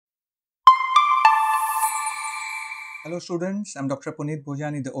Hello students, I'm Dr. Punit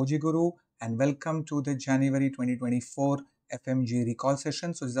Bhojani, the OGGuru, and welcome to the January 2024 FMGE recall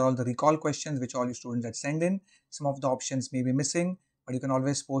session. So these are all the recall questions which all you students had sent in. Some of the options may be missing, but you can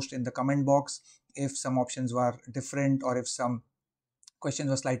always post in the comment box if some options were different or if some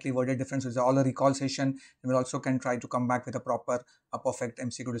questions were slightly worded different. So it's all a recall session, and we also can try to come back with a perfect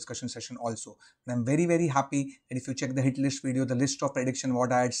MCQ discussion session also. And I'm very happy that if you check the hit list video, the list of prediction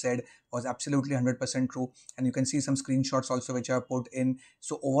what I had said was absolutely 100% true, and you can see some screenshots also which I have put in.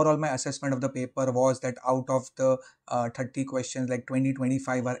 So overall my assessment of the paper was that out of the 30 questions, like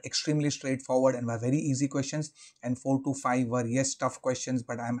 20-25 are extremely straightforward and were very easy questions, and 4 to 5 were yes tough questions.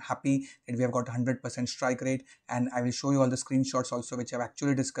 But I'm happy that we have got 100% strike rate, and I will show you all the screenshots also which I've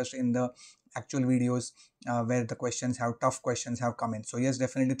actually discussed in the actual videos where the tough questions have come in. So yes,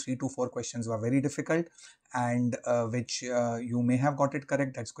 definitely 3 to 4 questions were very difficult, and which you may have got it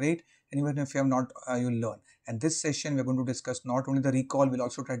correct. That's great. And even if you have not, you'll learn. And this session we're going to discuss not only the recall, we'll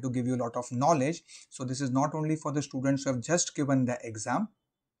also try to give you a lot of knowledge. So this is not only for the students who have just given the exam.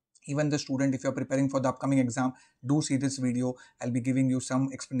 Even the student, if you're preparing for the upcoming exam, do see this video. I'll be giving you some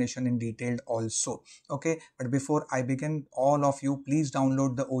explanation in detail also. Okay, but before I begin, all of you please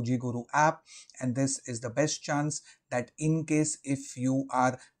download the OGGuru app, and this is the best chance that in case if you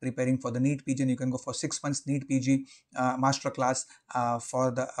are preparing for the NEET PG, and you can go for 6 months NEET PG masterclass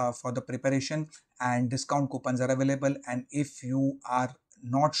for the preparation, and discount coupons are available. And if you are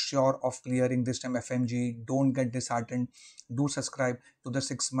not sure of clearing this time FMG, don't get disheartened. Do subscribe to the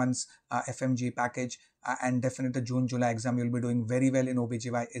 6 months FMG package, and definitely the June-July exam you'll be doing very well in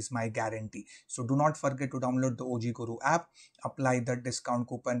OBGY is my guarantee. So do not forget to download the OGGuru app, apply the discount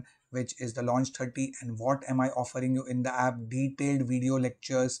coupon which is the launch 30. And what am I offering you in the app? Detailed video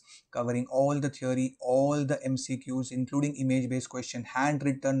lectures covering all the theory, all the MCQs, including image-based question,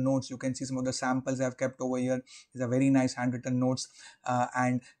 handwritten notes. You can see some of the samples I've kept over here. These are very nice handwritten notes,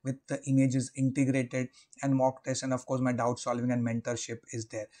 and with the images integrated, and mock test, and of course my doubt solving and mentorship is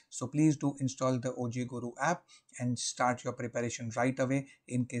there. So please do install the OGGuru app and start your preparation right away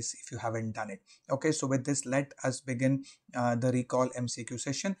in case if you haven't done it. Okay, so with this, let us begin the recall MCQ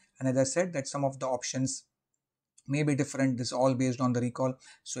session. And as I said, that some of the options may be different. This is all based on the recall.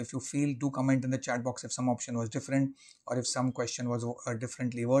 So if you feel, do comment in the chat box if some option was different or if some question was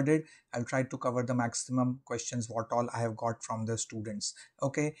differently worded. I'll try to cover the maximum questions what all I have got from the students.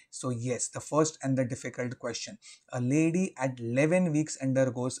 Okay, so yes, the first and the difficult question: a lady at 11 weeks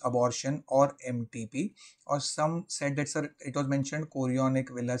undergoes abortion or MTP, or some said that, sir, it was mentioned chorionic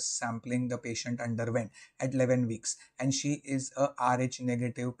villus sampling the patient underwent at 11 weeks, and she is a Rh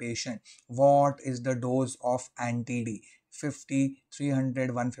negative patient. What is the dose of anti-D? 50,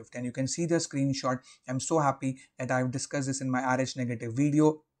 300, 150. And you can see the screenshot. I'm so happy that I've discussed this in my Rh negative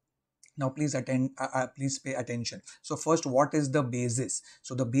video. Now please please pay attention. So first, what is the basis?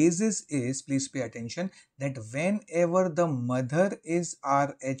 So the basis is, please pay attention, that whenever the mother is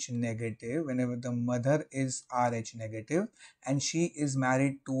Rh negative, and she is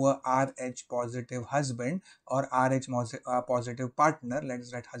married to a Rh positive husband or Rh positive partner, let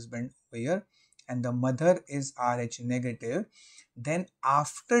us write husband over here, and the mother is Rh negative, then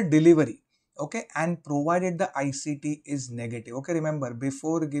after delivery, okay, and provided the ICT is negative. Okay, remember,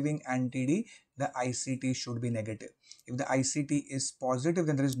 before giving anti-D, the ICT should be negative. If the ICT is positive,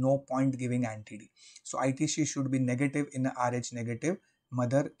 then there is no point giving anti-D. So ITC should be negative in a Rh negative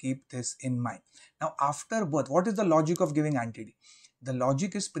mother. Keep this in mind. Now after birth, what is the logic of giving anti-D? The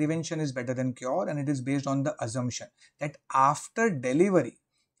logic is prevention is better than cure, and it is based on the assumption that after delivery,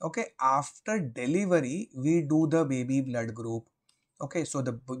 okay, after delivery we do the baby blood group. Okay, so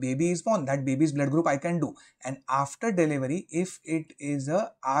the baby is born, that baby's blood group I can do. And after delivery, if it is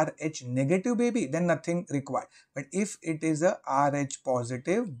a Rh negative baby, then nothing required. But if it is a Rh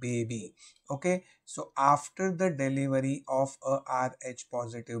positive baby, okay, so after the delivery of a Rh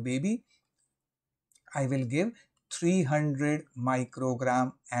positive baby, I will give 300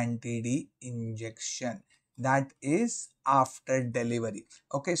 microgram anti-D injection. That is after delivery.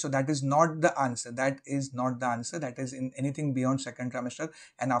 Okay, so that is not the answer. That is not the answer. That is in anything beyond second trimester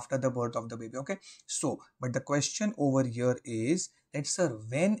and after the birth of the baby. Okay, so but the question over here is that, sir,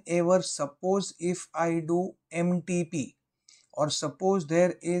 whenever, suppose if I do MTP, or suppose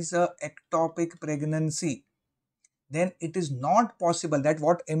there is a ectopic pregnancy, then it is not possible that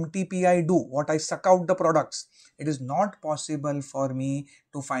what MTP I do, what I suck out the products, it is not possible for me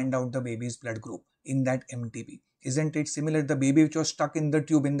to find out the baby's blood group in that MTP. Isn't it similar? The baby which was stuck in the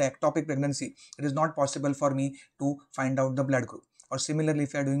tube in the ectopic pregnancy, it is not possible for me to find out the blood group. Or similarly,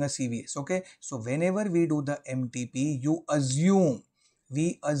 if you are doing a CVS, okay, so whenever we do the MTP, you assume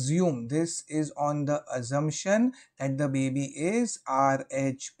we assume, this is on the assumption that the baby is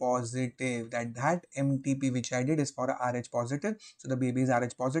Rh positive, that MTP which I did is for a Rh positive, so the baby is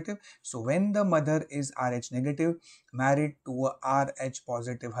Rh positive. So when the mother is Rh negative, married to a Rh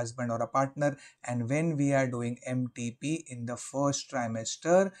positive husband or a partner, and when we are doing MTP in the first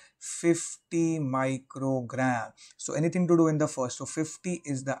trimester, 50 microgram. So anything to do in the first, so 50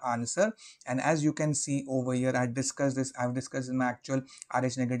 is the answer. And as you can see over here, I've discussed in my actual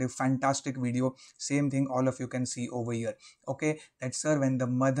Rh negative fantastic video. Same thing all of you can see over here. Okay, that sir, when the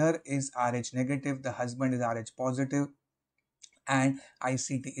mother is Rh negative, the husband is Rh positive, and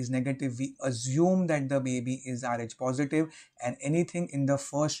ICT is negative, we assume that the baby is Rh positive, and anything in the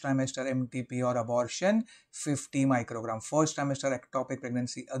first trimester MTP or abortion, 50 microgram. First trimester ectopic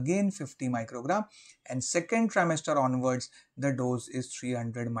pregnancy, again 50 microgram, and second trimester onwards the dose is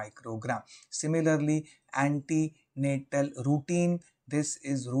 300 microgram. Similarly, antenatal routine, this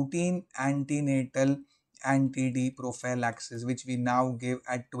is routine antenatal anti-D prophylaxis which we now give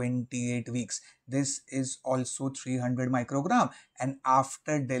at 28 weeks. This is also 300 microgram, and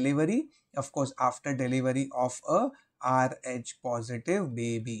after delivery, of course, after delivery of a Rh positive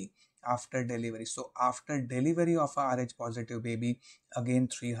baby, after delivery. So after delivery of a Rh positive baby, again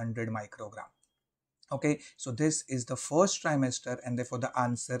 300 microgram. Okay, so this is the first trimester, and therefore the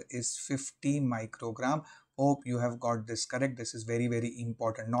answer is 50 microgram. Hope you have got this correct. This is very, very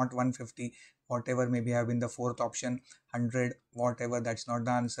important. Not 150, whatever maybe have been the fourth option, 100, whatever, that's not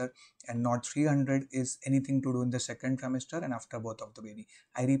the answer. And not 300 is anything to do in the second trimester and after birth of the baby.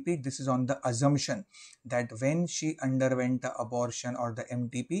 I repeat, this is on the assumption that when she underwent the abortion or the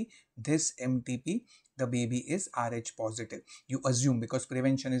MTP, this MTP, the baby is Rh positive. You assume, because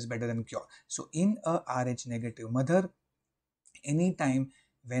prevention is better than cure. So in a Rh negative mother, anytime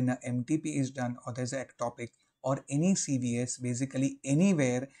when a MTP is done or there's an ectopic or any CVS, basically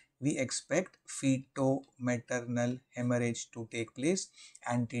anywhere, we expect feto-maternal hemorrhage to take place.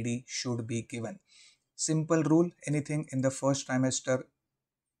 Anti-D should be given. Simple rule, anything in the first trimester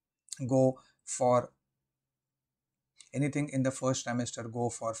go for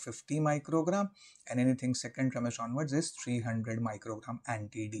 50 microgram, and anything second trimester onwards is 300 microgram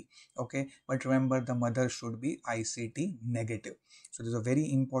anti-D. Okay, but remember the mother should be ICT negative. So this is a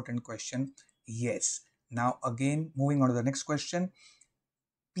very important question. Yes. Now again, moving on to the next question.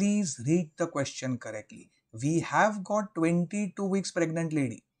 Please read the question correctly. We have got 22 weeks pregnant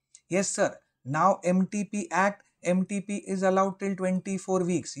lady. Yes sir. Now MTP Act, MTP is allowed till 24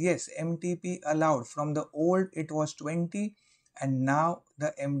 weeks. Yes, MTP allowed. From the old it was 20, and now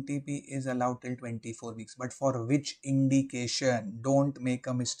the MTP is allowed till 24 weeks. But for which indication? Don't make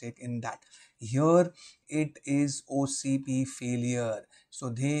a mistake in that. Here it is OCP failure. So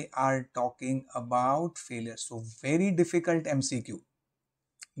they are talking about failure. So very difficult MCQ.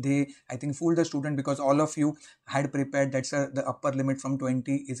 They, I think, fooled the student, because all of you had prepared that the upper limit from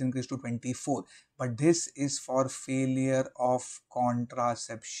 20 is increased to 24, but this is for failure of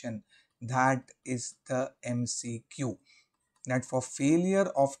contraception. That is the MCQ, that for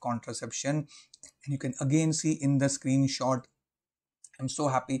failure of contraception. And you can again see in the screenshot, I'm so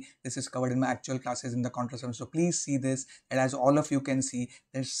happy this is covered in my actual classes in the contraception. So please see this, and as all of you can see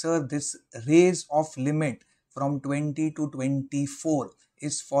that sir, this raise of limit from 20 to 24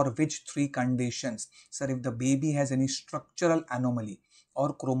 is for which three conditions? Sir, if the baby has any structural anomaly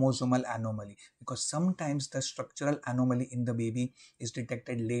or chromosomal anomaly, because sometimes the structural anomaly in the baby is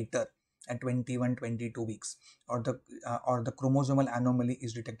detected later at 21, 22 weeks, or the chromosomal anomaly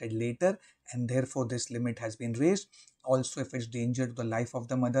is detected later, and therefore this limit has been raised. Also, if it's danger to the life of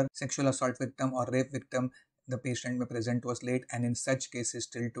the mother, sexual assault victim or rape victim, the patient may present to us late, and in such cases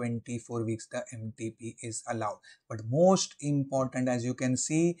till 24 weeks the MTP is allowed. But most important, as you can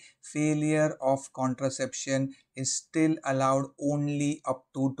see, failure of contraception is still allowed only up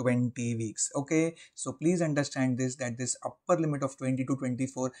to 20 weeks. Okay, so please understand this, that this upper limit of 20 to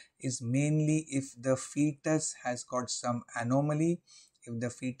 24 is mainly if the fetus has got some anomaly,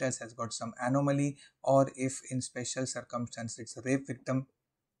 or if in special circumstances it's a rape victim,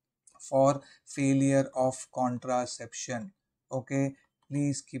 for failure of contraception. Okay,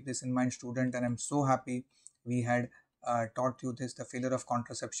 please keep this in mind, student, and I'm so happy we had taught you this. The failure of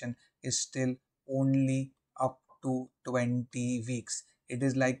contraception is still only up to 20 weeks. It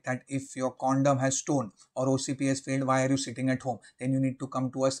is like that if your condom has stone or OCP has failed, why are you sitting at home? Then you need to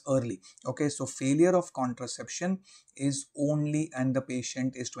come to us early. Okay, so failure of contraception is only, and the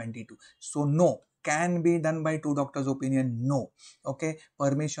patient is 22. So no, can be done by two doctors' opinion, no. Okay,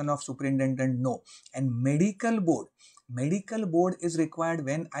 permission of superintendent, no. And medical board Medical board is required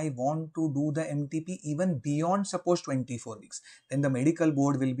when I want to do the MTP even beyond suppose 24 weeks. Then the medical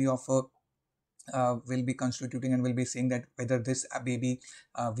board will be of a will be constituting and will be saying that whether this baby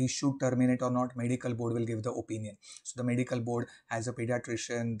we should terminate or not. Medical board will give the opinion. So the medical board has a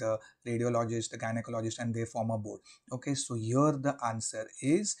pediatrician, the radiologist, the gynecologist, and they form a board. Okay, so here the answer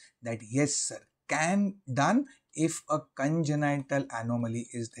is that yes sir, can done if a congenital anomaly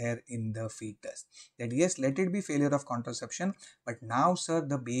is there in the fetus. That yes, let it be failure of contraception, but now sir,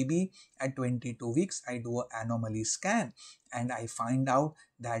 the baby at 22 weeks I do an anomaly scan and I find out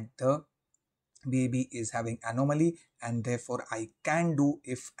that the baby is having anomaly, and therefore I can do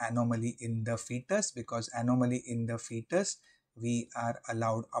if anomaly in the fetus, because anomaly in the fetus we are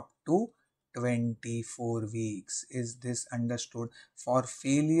allowed up to 24 weeks. Is this understood? For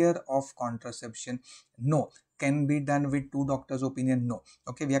failure of contraception, no. Can be done with two doctors' opinion? No.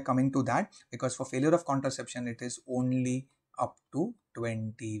 Okay, we are coming to that, because for failure of contraception it is only up to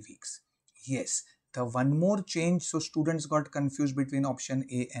 20 weeks. Yes, the one more change, so students got confused between option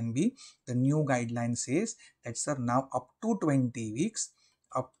A and B. The new guideline says that sir, now up to 20 weeks,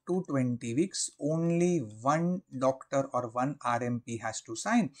 only one doctor or one RMP has to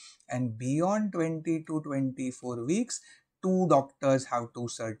sign, and beyond 20 to 24 weeks, two doctors have to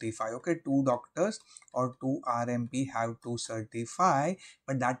certify. Okay, two doctors or two RMP have to certify,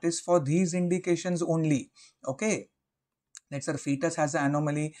 but that is for these indications only. Okay, let's say fetus has an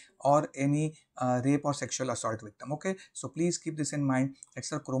anomaly or any rape or sexual assault victim. Okay, so please keep this in mind.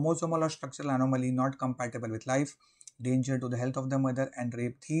 It's a chromosomal or structural anomaly not compatible with life, danger to the health of the mother, and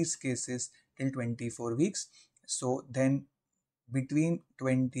rape. These cases till 24 weeks. So then between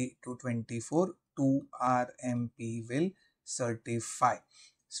 20 to 24, 2 RMP will certify.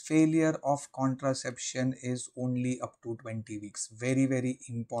 Failure of contraception is only up to 20 weeks. Very, very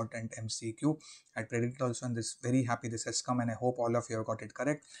important MCQ. I predicted also, and this very happy this has come, and I hope all of you have got it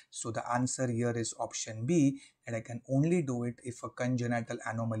correct. So the answer here is option B, and I can only do it if a congenital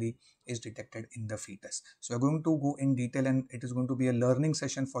anomaly is detected in the fetus. So we're going to go in detail, and it is going to be a learning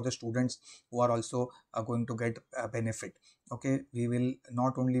session for the students who are also going to get benefit. Okay, we will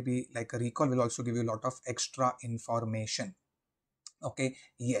not only be like a recall, we'll also give you a lot of extra information. Okay,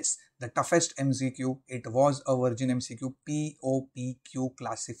 yes, the toughest MCQ, it was a Virgin MCQ POPQ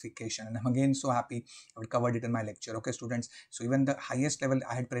classification, and I'm again so happy I covered it in my lecture. Okay, students, so even the highest level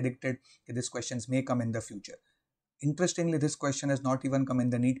I had predicted that these questions may come in the future. Interestingly, this question has not even come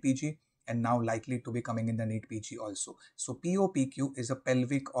in the NEET PG, and now likely to be coming in the NEET PG also. So POPQ is a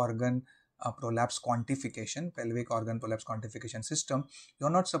pelvic organ prolapse quantification, pelvic organ prolapse quantification system.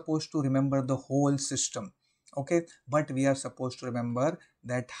 You're not supposed to remember the whole system. Okay, but we are supposed to remember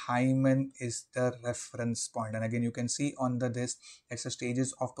that hymen is the reference point. And again, you can see on this, it's the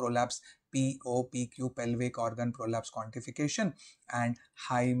stages of prolapse, POPQ, pelvic organ prolapse quantification, and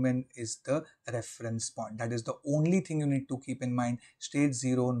hymen is the reference point. That is the only thing you need to keep in mind. Stage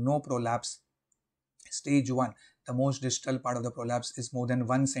 0, no prolapse. Stage 1, the most distal part of the prolapse is more than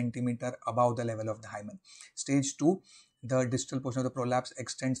 1 centimeter above the level of the hymen. Stage 2, the distal portion of the prolapse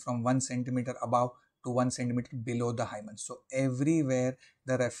extends from 1 centimeter above to 1 centimeter below the hymen. So everywhere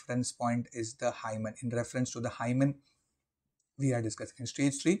the reference point is the hymen. In reference to the hymen, we are discussing.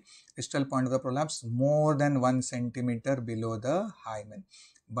 Stage 3, distal point of the prolapse more than 1 centimeter below the hymen,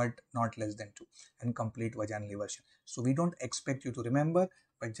 but not less than 2, and complete vaginal eversion. So we don't expect you to remember,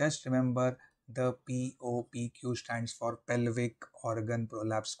 but just remember the POPQ stands for pelvic organ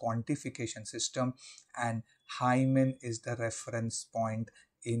prolapse quantification system, and hymen is the reference point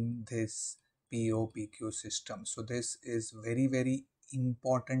in this POPQ system. So this is very, very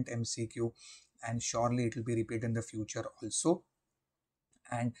important MCQ, and surely it will be repeated in the future also.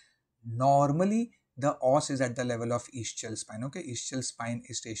 And normally the os is at the level of ischial spine. Okay, ischial spine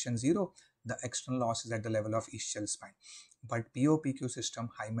is station 0. The external os is at the level of ischial spine. But POPQ system,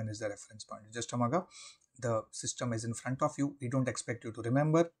 hymen is the reference point. Just amaga, the system is in front of you. We don't expect you to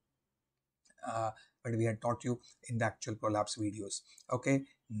remember, but we had taught you in the actual prolapse videos. Okay,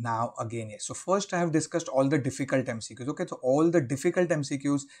 now again, yes. So first I have discussed all the difficult MCQs. Okay, so all the difficult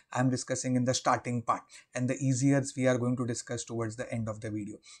MCQs I am discussing in the starting part, and the easier we are going to discuss towards the end of the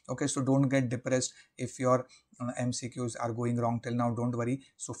video. Okay, so don't get depressed if your MCQs are going wrong till now. Don't worry.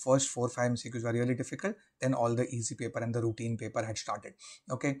 So first 4-5 MCQs were really difficult, then all the easy paper and the routine paper had started.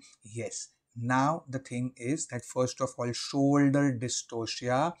 Okay, yes. Now the thing is that first of all, shoulder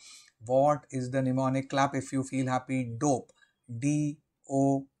dystocia. What is the mnemonic? Clap if you feel happy. DOPE.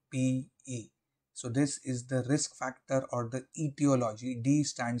 DOPE. So this is the risk factor or the etiology. D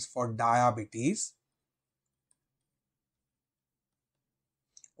stands for diabetes.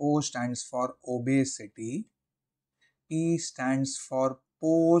 O stands for obesity. P stands for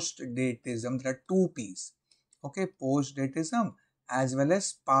post-datism. There are two P's. Okay, post-datism as well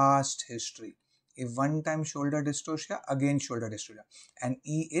as past history. If one time shoulder dystocia, again shoulder dystocia. And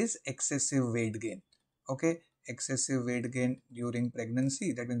E is excessive weight gain. Okay, excessive weight gain during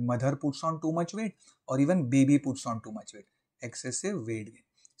pregnancy. That means mother puts on too much weight or even baby puts on too much weight. Excessive weight gain.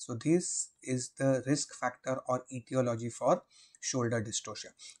 So this is the risk factor or etiology for shoulder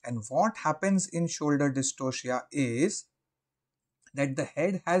dystocia. And what happens in shoulder dystocia is that the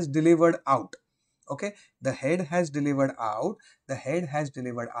head has delivered out. Okay, the head has delivered out,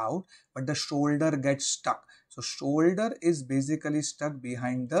 but the shoulder gets stuck. So shoulder is basically stuck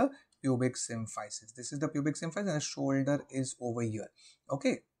behind the pubic symphysis. This is the pubic symphysis and the shoulder is over here.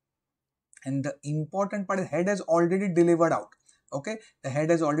 Okay, and the important part is head has already delivered out. Okay, the head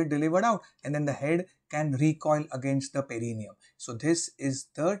has already delivered out, and then the head can recoil against the perineum. So this is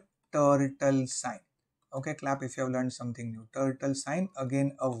the turtle sign. Okay, clap if you have learned something new. Turtle sign,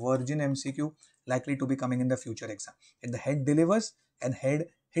 again a Virgin MCQ likely to be coming in the future exam. And the head delivers and head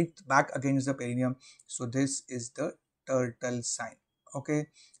hit back against the perineum. So this is the turtle sign. Okay,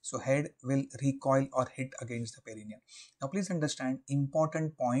 so head will recoil or hit against the perineum. Now please understand,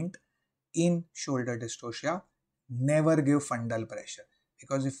 important point in shoulder dystocia, never give fundal pressure,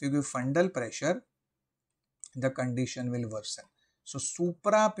 because if you give fundal pressure, the condition will worsen. So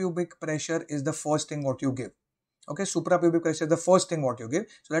suprapubic pressure is the first thing what you give. Okay, suprapubic pressure is the first thing what you give.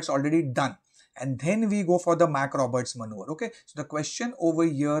 So that's already done. And then we go for the Mac-Roberts maneuver. Okay, so the question over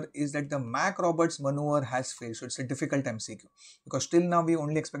here is that the Mac-Roberts maneuver has failed. So it's a difficult MCQ because till now we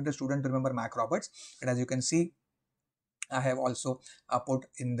only expect the student to remember Mac-Roberts. But as you can see, I have also put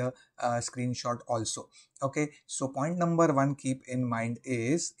in the screenshot also. Okay, so point number one, keep in mind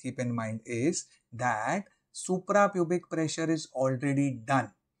is that suprapubic pressure is already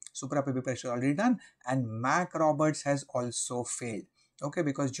done. Suprapubic pressure already done, and Mac-Roberts has also failed. Okay,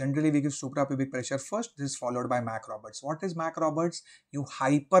 because generally we give suprapubic pressure first, this is followed by Mac-Roberts. What is Mac-Roberts? You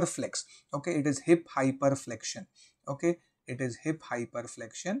hyperflex. Okay, it is hip hyperflexion. Okay, it is hip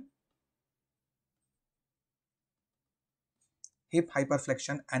hyperflexion. Hip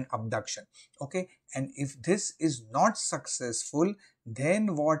hyperflexion and abduction. Okay, and if this is not successful,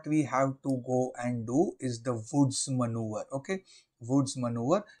 then what we have to go and do is the Woods maneuver. Okay, Woods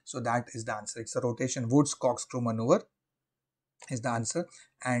maneuver. So that is the answer. It's a rotation Woods corkscrew maneuver is the answer.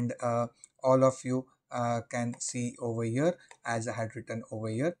 And all of you can see over here, as I had written over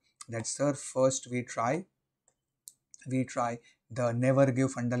here, that sir, first we try the never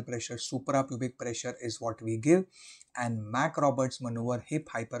give fundal pressure, suprapubic pressure is what we give, and Mac-Roberts maneuver, hip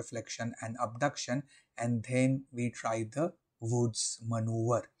hyperflexion and abduction, and then we try the Woods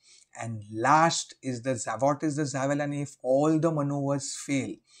maneuver. And last is the what is the Zavalani? If all the maneuvers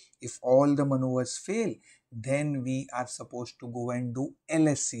fail, then we are supposed to go and do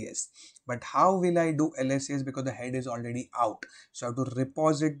LSCS. But how will I do LSCS? Because the head is already out, so I have to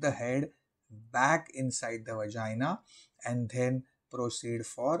reposit the head back inside the vagina and then proceed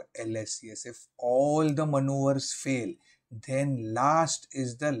for LSCS. If all the maneuvers fail, then last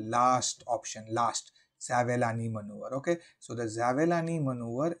is the last option, last Zavellani maneuver. Okay, so the Zavellani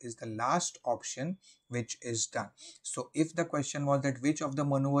maneuver is the last option which is done. So if the question was that which of the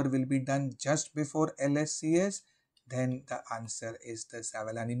maneuver will be done just before LSCS, then the answer is the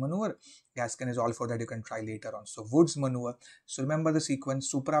Zavellani maneuver. Gaskin is all for that, you can try later on. So Woods maneuver. So remember the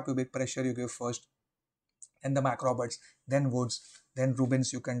sequence: suprapubic pressure you give first, then the Mac-Roberts, then Woods, then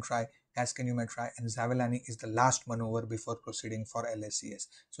Rubens you can try, Gaskin you may try, and Zavellani is the last maneuver before proceeding for LSCS.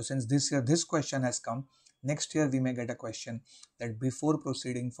 So since this year this question has come, next year we may get a question that before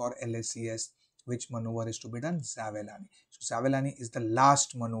proceeding for LSCS, which maneuver is to be done? Zavellani. So Zavellani is the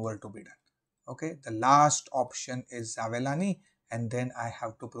last maneuver to be done. Okay, the last option is Zavellani, and then I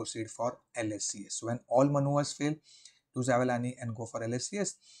have to proceed for LSCS. So when all maneuvers fail, do Zavellani and go for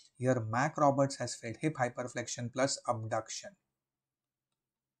LSCS. Here Mac-Roberts has failed, hip hyperflexion plus abduction,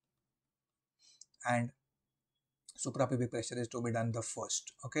 and suprapubic pressure is to be done the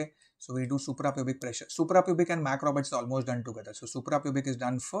first. Okay, so we do suprapubic pressure. Suprapubic and Mac-Roberts is almost done together. So suprapubic is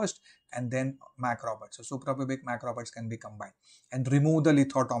done first and then Mac-Roberts. So suprapubic, Mac-Roberts can be combined, and remove the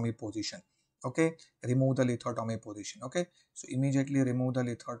lithotomy position. Okay, remove the lithotomy position. Okay, so immediately remove the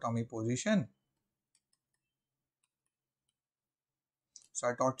lithotomy position. So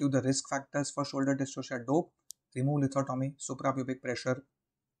I taught you the risk factors for shoulder dystocia: dope, remove lithotomy, suprapubic pressure,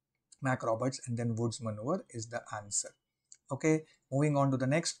 Mac-Roberts, and then Woods maneuver is the answer. Okay, moving on to the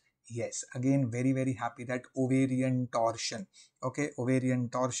next. Yes, again very happy that ovarian torsion. Okay, ovarian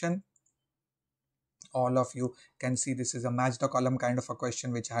torsion. All of you can see this is a match the column kind of a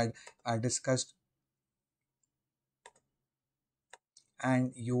question which I had discussed.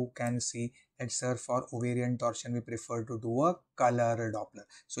 and you can see that, sir, for ovarian torsion we prefer to do a color Doppler.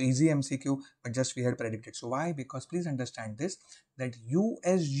 So easy MCQ, but just we had predicted. So why? Because please understand this, that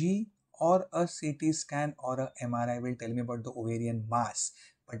USG or a CT scan or a MRI will tell me about the ovarian mass.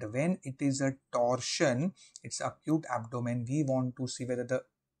 But when it is a torsion, it's acute abdomen, we want to see whether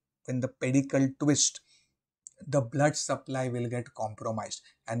when the pedicle twist, the blood supply will get compromised,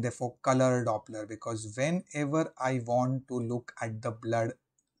 and therefore color Doppler, because whenever I want to look at the blood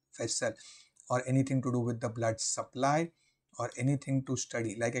vessel or anything to do with the blood supply or anything to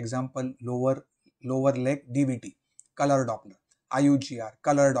study, like example lower leg DVT, color Doppler, IUGR,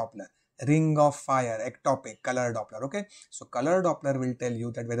 color Doppler, ring of fire, ectopic, color Doppler. Okay, so color Doppler will tell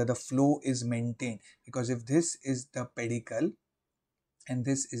you that whether the flow is maintained, because if this is the pedicle and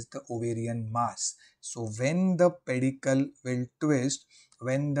this is the ovarian mass, so when the pedicle will twist,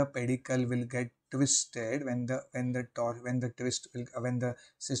 when the pedicle will get twisted, when the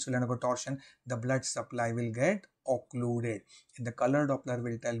cyst will undergo torsion, the blood supply will get occluded, and the color Doppler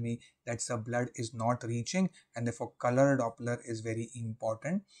will tell me that the blood is not reaching, and therefore color Doppler is very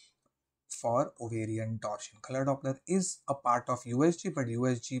important for ovarian torsion. Color Doppler is a part of USG, but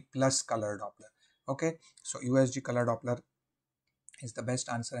USG plus color Doppler. Okay, so USG color Doppler is the best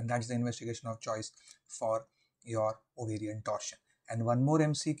answer, and that's the investigation of choice for your ovarian torsion. And one more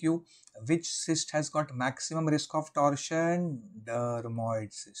MCQ, which cyst has got maximum risk of torsion?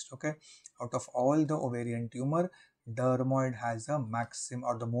 Dermoid cyst. Okay, out of all the ovarian tumor, dermoid has a maximum,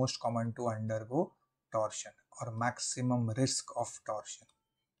 or the most common to undergo torsion, or maximum risk of torsion.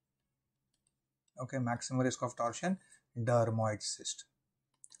 Okay, maximum risk of torsion, dermoid cyst.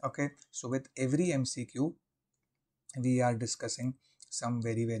 Okay, so with every MCQ we are discussing some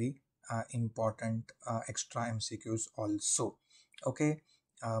very important extra MCQs also. Okay,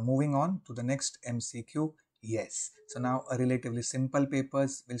 moving on to the next MCQ. Yes, so now a relatively simple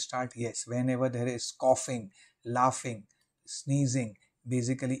papers will start. Yes, whenever there is coughing, laughing, sneezing,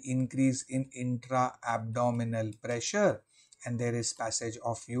 basically increase in intra-abdominal pressure, and there is passage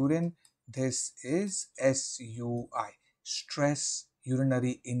of urine, this is SUI, stress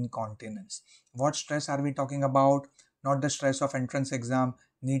urinary incontinence. What stress are we talking about? Not the stress of entrance exam,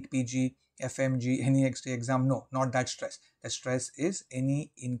 NEET PG, FMGE, NEXT exam. No, not that stress. The stress is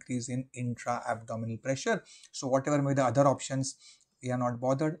any increase in intra-abdominal pressure. So whatever may be the other options, we are not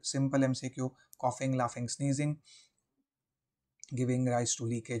bothered. Simple MCQ, coughing, laughing, sneezing, giving rise to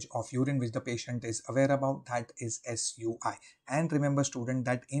leakage of urine, which the patient is aware about, that is SUI. And remember student,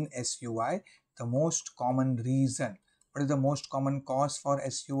 that in SUI, the most common reason, what is the most common cause for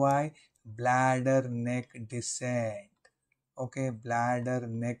SUI? Bladder neck descent. Okay, bladder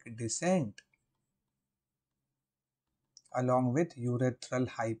neck descent along with urethral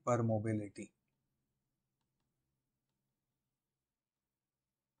hypermobility.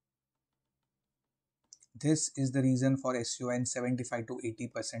 This is the reason for SUI in 75 to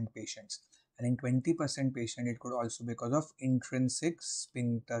 80% patients, and in 20% patient it could also be because of intrinsic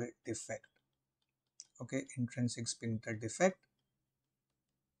sphincter defect. Okay, intrinsic sphincter defect.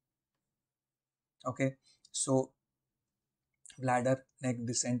 Okay, so bladder neck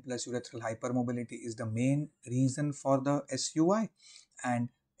descent plus urethral hypermobility is the main reason for the SUI. And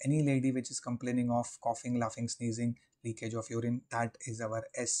any lady which is complaining of coughing, laughing, sneezing, leakage of urine, that is our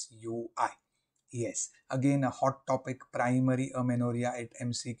SUI. Yes, again a hot topic, primary amenorrhea at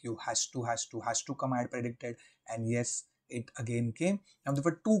MCQ has to come. I had predicted, and yes, it again came. Now there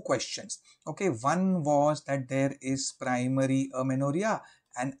were two questions. Okay, one was that there is primary amenorrhea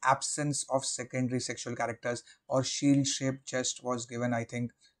and absence of secondary sexual characters, or shield shaped chest was given. I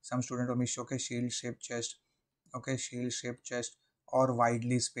think some student told me, okay, shield shaped chest. Okay, shield shaped chest or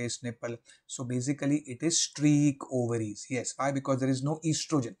widely spaced nipple. So basically it is streak ovaries. Yes, why? Because there is no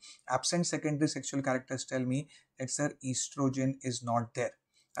estrogen. Absent secondary sexual characters tell me that, sir, estrogen is not there,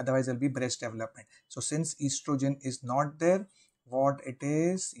 otherwise there will be breast development. So since estrogen is not there, what it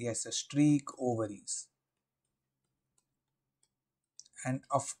is? Yes, a streak ovaries. And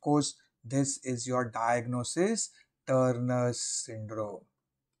of course this is your diagnosis, Turner's syndrome,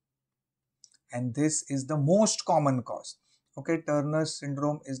 and this is the most common cause. Okay, Turner's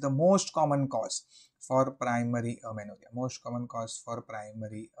syndrome is the most common cause for primary amenorrhea. Most common cause for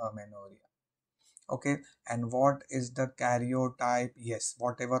primary amenorrhea. Okay, and what is the karyotype? Yes,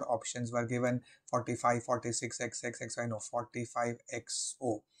 whatever options were given, 45, 46, XX, XY, no,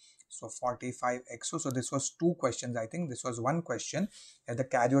 45XO. So 45XO. So this was two questions. I think this was one question that the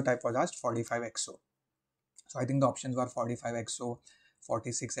karyotype was asked, 45XO. So I think the options were 45XO,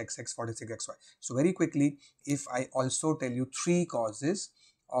 46XX, 46XY. So very quickly, if I also tell you three causes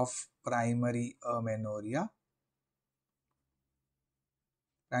of primary amenorrhea,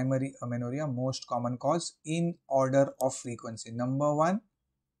 Primary amenorrhea, most common cause in order of frequency. Number 1,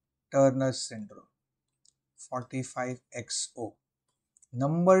 Turner syndrome, 45XO.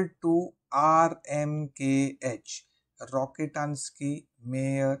 Number 2, RMKH, Rokitansky,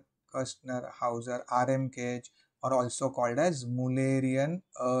 Mayer, Kastner, Hauser, RMKH, or also called as Mullerian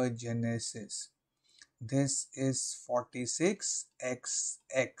agenesis. This is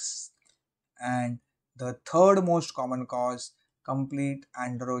 46XX. And the third most common cause, complete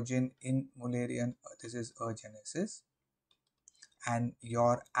androgen in Mullerian, this is agenesis. And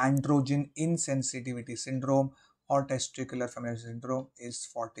your androgen insensitivity syndrome or testicular fibrillation syndrome is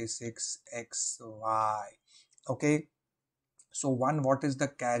 46XY. Okay, so what is the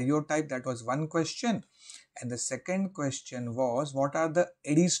karyotype? That was one question. And the second question was, what are the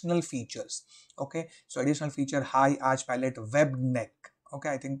additional features? Okay, so additional feature, high arch palate, webbed neck. Okay,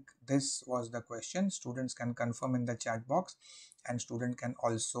 I think this was the question. Students can confirm in the chat box, and student can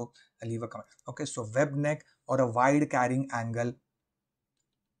also leave a comment. Okay, so webbed neck or a wide carrying angle.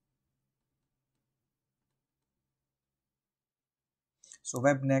 So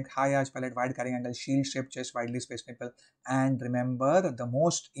webbed neck, high arch palate, wide carrying angle, shield shaped chest, widely spaced nipple, and remember the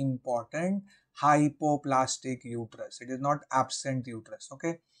most important, hypoplastic uterus. It is not absent uterus.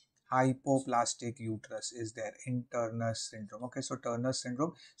 Okay, hypoplastic uterus is there in Turner syndrome. Okay, so Turner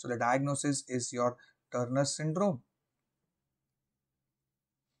syndrome. So the diagnosis is your Turner syndrome.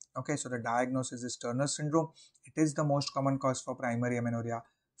 Okay, so the diagnosis is Turner syndrome. It is the most common cause for primary amenorrhea,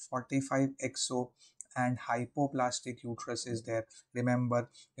 45XO, and hypoplastic uterus is there. Remember,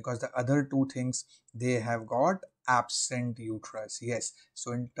 because the other two things, they have got absent uterus. Yes,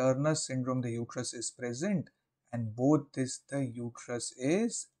 so in Turner syndrome, the uterus is present, and both this, the uterus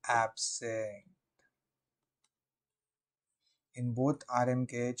is absent. In both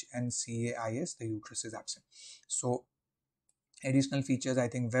RMKH and CAIS, the uterus is absent. So additional features, I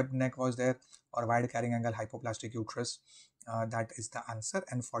think webbed neck was there, or wide carrying angle, hypoplastic uterus. That is the answer.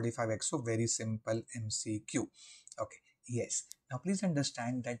 And 45XO, very simple MCQ. Okay, yes. Now please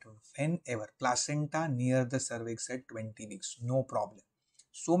understand that whenever placenta near the cervix at 20 weeks, no problem.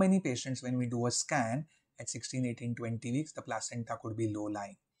 So many patients, when we do a scan at 16, 18, 20 weeks, the placenta could be low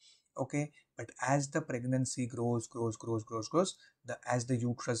lying. Okay, but as the pregnancy grows, as the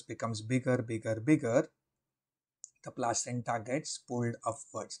uterus becomes bigger, the placenta gets pulled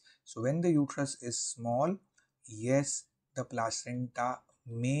upwards. So when the uterus is small, yes, the placenta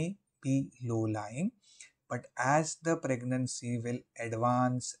may be low lying, but as the pregnancy will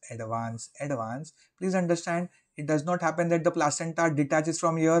advance, please understand, it does not happen that the placenta detaches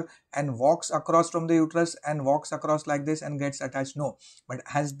from here and walks across from the uterus and walks across like this and gets attached. No, but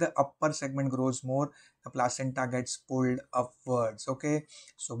as the upper segment grows more, the placenta gets pulled upwards. Okay,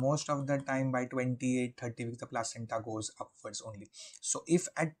 so most of the time by 28-30 weeks, the placenta goes upwards only. So if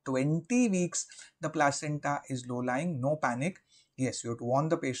at 20 weeks the placenta is low lying, no panic. Yes, you have to warn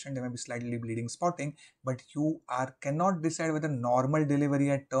the patient, there may be slightly bleeding, spotting, but you cannot decide whether normal delivery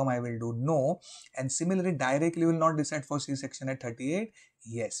at term I will do. No. And similarly, directly will not decide for C-section at 38.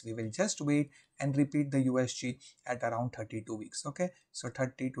 Yes, we will just wait and repeat the USG at around 32 weeks. Okay, so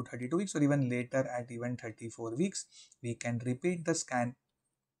 30 to 32 weeks, or even later at even 34 weeks, we can repeat the scan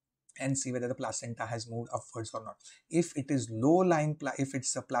and see whether the placenta has moved upwards or not. If it is low lying, if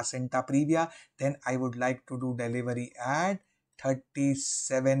it's a placenta previa, then I would like to do delivery at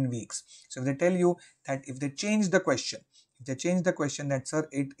 37 weeks. So if they tell you that, if they change the question, that sir,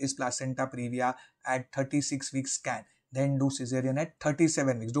 it is placenta previa at 36 weeks scan, then do cesarean at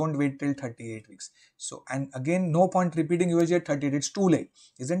 37 weeks. Don't wait till 38 weeks. So, and again, no point repeating USG at 38. It's too late,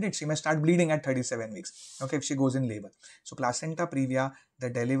 isn't it? She may start bleeding at 37 weeks. Okay, if she goes in labor. So placenta previa, the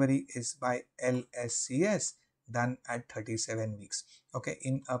delivery is by LSCS done at 37 weeks. Okay,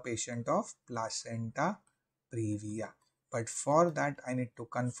 in a patient of placenta previa. But for that, I need to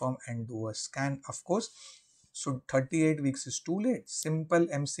confirm and do a scan, of course. So 38 weeks is too late. Simple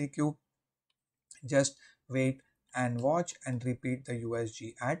MCQ. Just wait and watch and repeat the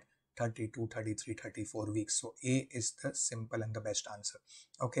USG at 32, 33, 34 weeks. So A is the simple and the best answer.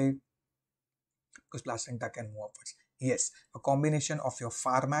 Okay, because placenta can move upwards. Yes, a combination of your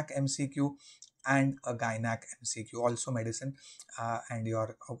Pharmac MCQ and a Gynac MCQ, also medicine and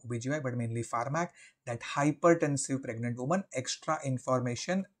your OBGY, but mainly Pharmac, that hypertensive pregnant woman, extra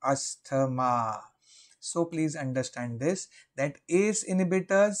information, asthma. So please understand this, that ACE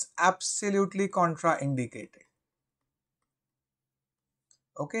inhibitors absolutely contraindicated.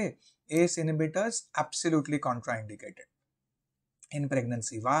 Okay, ACE inhibitors absolutely contraindicated in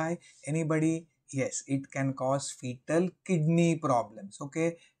pregnancy. Why? Anybody? Yes, it can cause fetal kidney problems.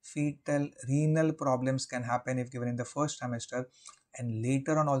 Okay, fetal renal problems can happen if given in the first trimester. and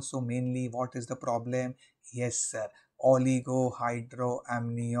later on also mainly what is the problem? Yes sir,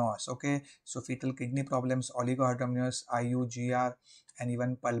 oligohydramnios. Okay, so fetal kidney problems, oligohydramnios, IUGR, and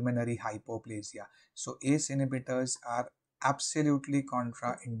even pulmonary hypoplasia. So ACE inhibitors are absolutely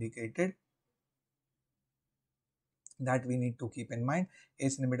contraindicated. That we need to keep in mind.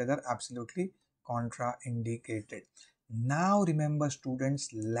 ACE inhibitors are absolutely contraindicated. Now remember students,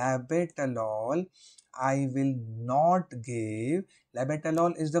 labetalol I will not give.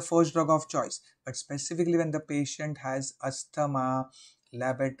 Labetalol is the first drug of choice, but specifically when the patient has asthma,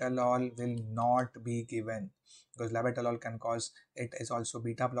 labetalol will not be given, because labetalol can cause, it is also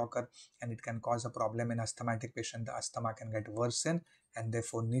beta blocker, and it can cause a problem in asthmatic patient. The asthma can get worsen, and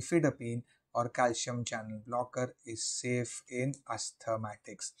therefore nifedipine or calcium channel blocker is safe in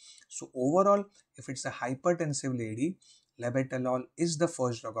asthmatics. So overall, if it's a hypertensive lady, labetalol is the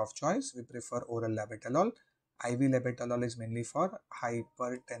first drug of choice. We prefer oral labetalol. IV labetalol is mainly for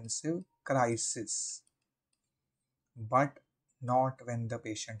hypertensive crisis, but not when the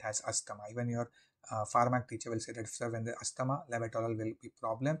patient has asthma. Even your pharmac teacher will say that sir, when the asthma, labetalol will be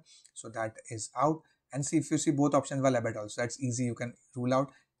problem. So that is out. And see, if you see both options were labetalol, so that's easy. You can rule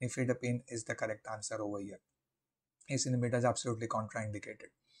out. Nifedipine is the correct answer over here. ACE inhibitor is absolutely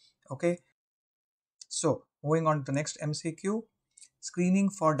contraindicated. Okay. So moving on to the next MCQ. Screening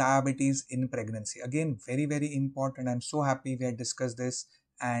for diabetes in pregnancy. Again, very, very important. I'm so happy we had discussed this,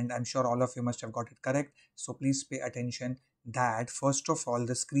 and I'm sure all of you must have got it correct. So please pay attention that first of all,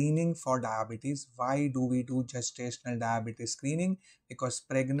 the screening for diabetes. Why do we do gestational diabetes screening? Because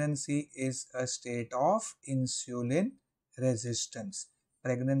pregnancy is a state of insulin resistance.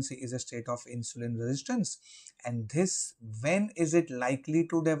 Pregnancy is a state of insulin resistance. And this, when is it likely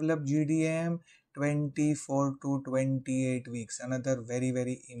to develop GDM? 24 to 28 weeks. Another very,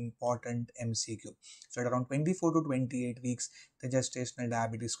 very important MCQ. So at around 24 to 28 weeks, the gestational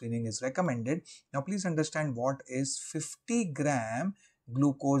diabetes screening is recommended. Now please understand what is 50-gram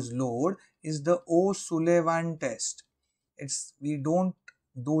glucose load is the O'Sullivan test. We don't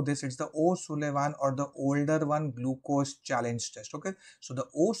do this. It's the O'Sullivan or the older one, glucose challenge test. Okay, so the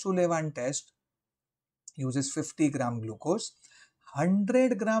O'Sullivan test uses 50-gram glucose.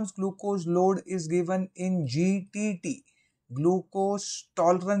 100 grams glucose load is given in GTT, glucose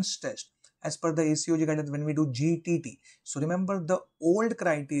tolerance test, as per the ACOG guidance when we do GTT. So remember, the old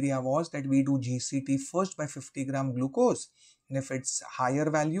criteria was that we do GCT first by 50-gram glucose, and if it's higher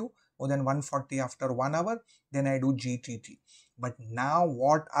value, more than 140 after 1 hour, then I do GTT. But now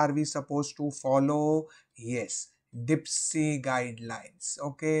what are we supposed to follow? Yes, DIPSI guidelines.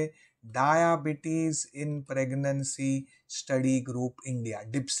 Okay, Diabetes in Pregnancy Study Group India,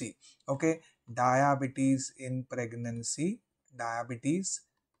 DIPSI. Okay, diabetes in pregnancy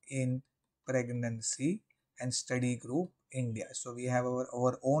and study group India. So we have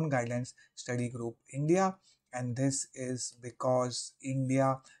our own guidelines, study group India, and this is because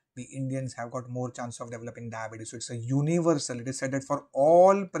the Indians have got more chance of developing diabetes. So it's a universal. It is said that for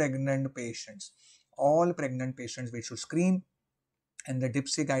all pregnant patients we should screen. And the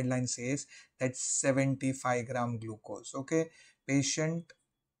DIPSI guideline says that 75-gram glucose. Okay, patient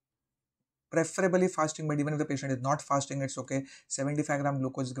preferably fasting, but even if the patient is not fasting, it's okay. 75-gram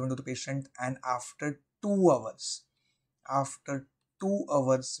glucose is given to the patient, and after 2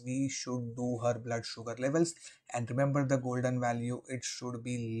 hours, we should do her blood sugar levels. And remember the golden value, it should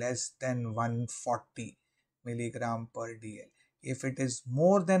be less than 140 milligram per DL. If it is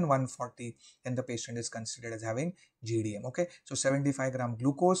more than 140, then the patient is considered as having GDM. Okay, so 75-gram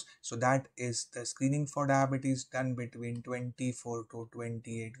glucose. So that is the screening for diabetes done between 24 to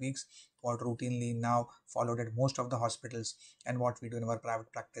 28 weeks, what routinely now followed at most of the hospitals, and what we do in our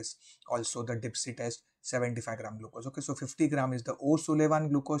private practice. Also the DIPSI test, 75-gram glucose. Okay, so 50-gram is the O'Sullivan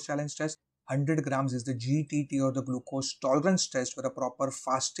glucose challenge test. 100 grams is the GTT or the glucose tolerance test, where a proper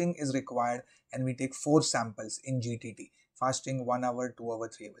fasting is required, and we take 4 samples in GTT. Fasting 1 hour, 2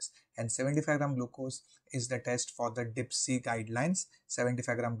 hours, 3 hours. And 75-gram glucose is the test for the DIPSI guidelines.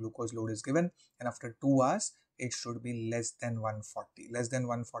 75-gram glucose load is given, and after 2 hours, it should be less than 140. Less than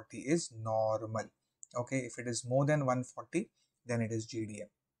 140 is normal. Okay, if it is more than 140, then it is GDM.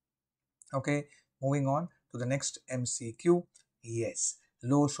 Okay, moving on to the next MCQ. Yes,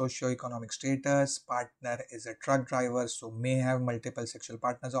 low socioeconomic status, partner is a truck driver, so may have multiple sexual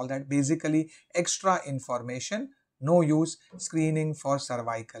partners, all that. Basically, extra information. No use. Screening for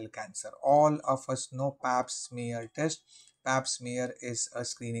cervical cancer. All of us know pap smear test. Pap smear is a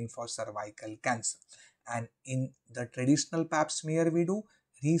screening for cervical cancer. And in the traditional pap smear we do,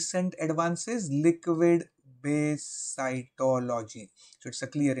 recent advances, liquid based cytology. So it's a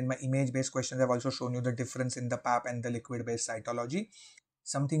clear. In my image based questions, I've also shown you the difference in the PAP and the liquid based cytology.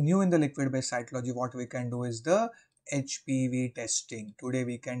 Something new in the liquid based cytology, what we can do is the HPV testing. Today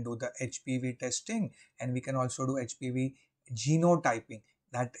we can do the HPV testing, and we can also do HPV genotyping.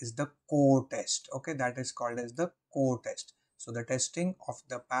 That is the core test. Okay, that is called as the core test. So the testing of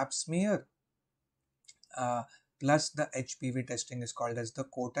the pap smear plus the HPV testing is called as the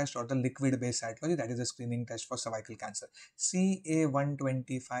core test or the liquid based cytology. That is a screening test for cervical cancer.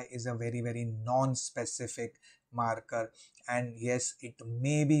 CA125 is a very non-specific marker, and yes, it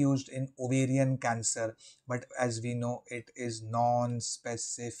may be used in ovarian cancer, but as we know, it is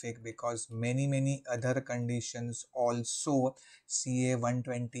non-specific because many other conditions also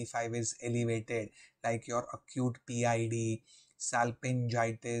CA125 is elevated, like your acute PID,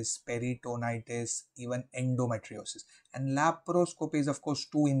 salpingitis, peritonitis, even endometriosis. And laparoscopy is of course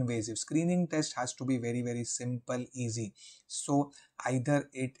too invasive. Screening test has to be very simple, easy. So either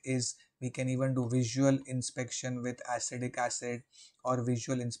it is, we can even do visual inspection with acetic acid or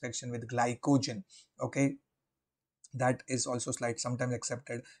visual inspection with glycogen. Okay, that is also sometimes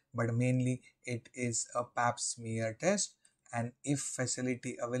accepted, but mainly it is a pap smear test. And if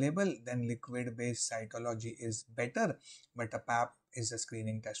facility available, then liquid based cytology is better, but a pap is a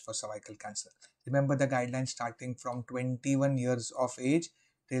screening test for cervical cancer. Remember the guidelines starting from 21 years of age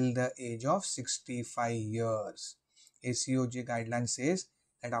till the age of 65 years. ACOG guideline says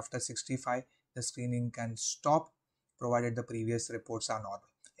that after 65 the screening can stop provided the previous reports are normal.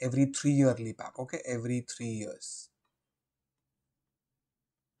 Every 3-yearly pap. Okay, every 3 years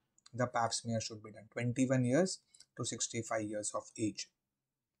the pap smear should be done, 21 years to 65 years of age.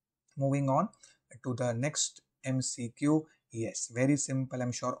 Moving on to the next MCQ. Yes, very simple.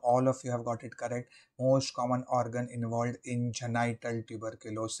 I'm sure all of you have got it correct. Most common organ involved in genital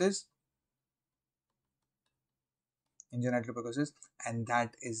tuberculosis. And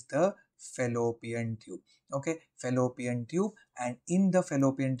that is the fallopian tube. Okay, fallopian tube. And in the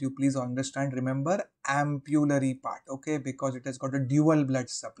fallopian tube, please understand, remember ampullary part. Okay, because it has got a dual blood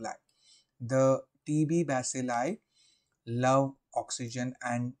supply. The TB bacilli love oxygen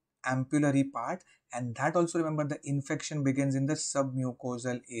and ampullary part, and that also, remember, the infection begins in the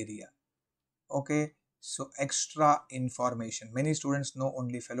submucosal area. Okay, so extra information. Many students know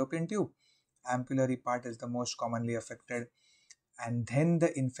only fallopian tube. Ampullary part is the most commonly affected, and then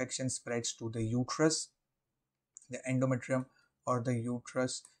the infection spreads to the uterus. The endometrium or the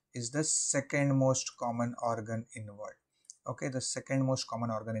uterus is the second most common organ involved. Okay, the second most common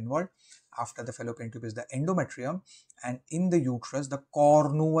organ involved after the fallopian tube is the endometrium, and in the uterus the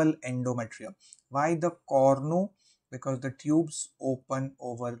cornual endometrium. Why the cornu? Because the tubes open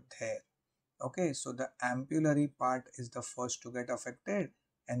over there. Okay, so the ampullary part is the first to get affected,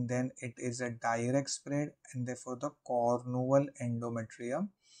 and then it is a direct spread, and therefore the cornual endometrium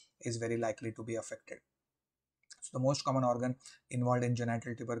is very likely to be affected. So the most common organ involved in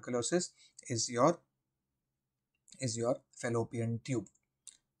genital tuberculosis is your fallopian tube.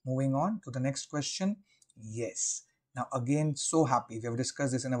 Moving on to the next question. Yes, now again, so happy we have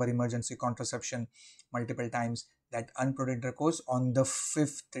discussed this in our emergency contraception multiple times, that unprotected intercourse on the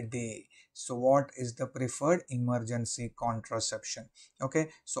 5th day. So what is the preferred emergency contraception? Okay,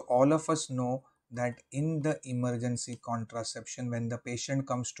 so all of us know that in the emergency contraception, when the patient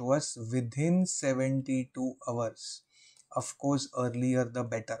comes to us within 72 hours, of course earlier the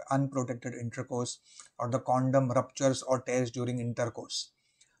better, unprotected intercourse or the condom ruptures or tears during intercourse,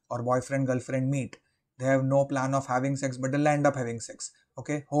 or boyfriend girlfriend meet, they have no plan of having sex but they'll end up having sex.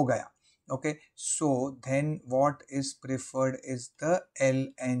 Okay, ho gaya. Okay, so then what is preferred is the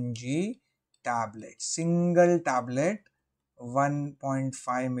LNG tablet, single tablet,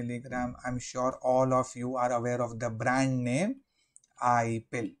 1.5 milligram. I'm sure all of you are aware of the brand name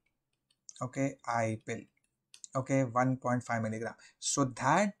I-pill. Okay, I-pill. Okay, 1.5 milligram. So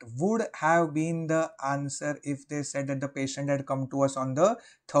that would have been the answer if they said that the patient had come to us on the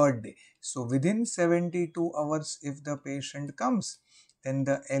 3rd day. So within 72 hours, if the patient comes, then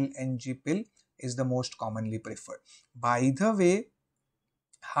the LNG pill is the most commonly preferred. By the way,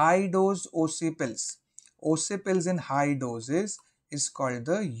 high dose OC pills in high doses is called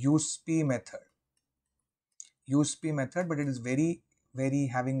the USP method. USP method, but it is very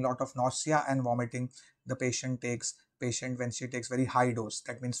having lot of nausea and vomiting. The patient when she takes very high dose,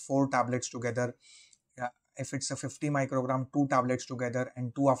 that means 4 tablets together. If it's a 50 microgram, 2 tablets together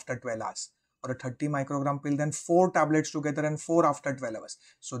and 2 after 12 hours, or a 30 microgram pill, then 4 tablets together and 4 after 12 hours.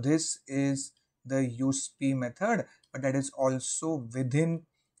 So this is the USP method, but that is also within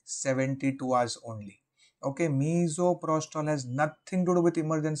 72 hours only. Okay, misoprostol has nothing to do with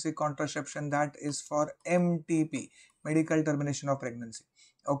emergency contraception. That is for MTP, medical termination of pregnancy.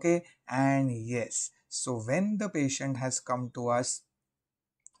 Okay, and yes, so when the patient has come to us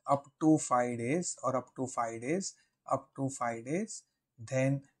up to 5 days or up to 5 days,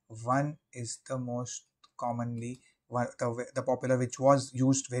 then one is the most commonly the popular, which was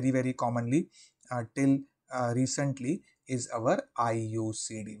used very commonly till recently, is our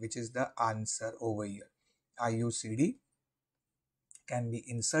IUCD, which is the answer over here. IUCD can be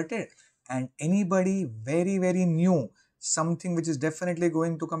inserted, and anybody very new, something which is definitely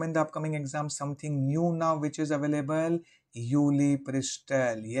going to come in the upcoming exam, something new now which is available,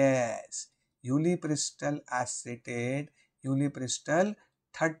 ulipristal. Yes, ulipristal acetate, ulipristal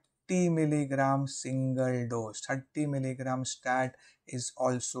 30 milligram single dose, 30 milligram stat is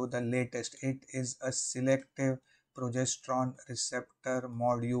also the latest. It is a selective progesterone receptor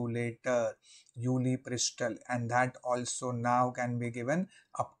modulator, ulipristal, and that also now can be given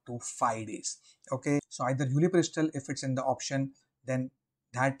up to 5 days. Okay, so either ulipristal, if it's in the option, then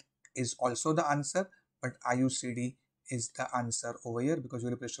that is also the answer, but IUCD is the answer over here because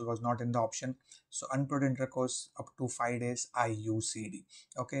ulipristal was not in the option. So unprotected intercourse up to 5 days, IUCD.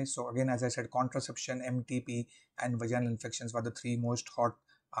 Okay, so again, as I said, contraception, MTP, and vaginal infections were the three most hot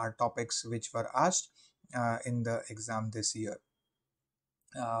topics which were asked in the exam this year.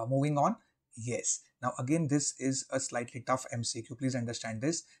 Moving on. Yes, now again, this is a slightly tough MCQ. Please understand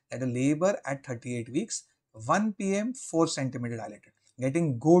this, that a labor at 38 weeks, 1 p.m. 4 centimeter dilated,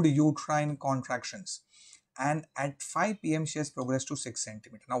 getting good uterine contractions, and at 5 p.m. she has progressed to 6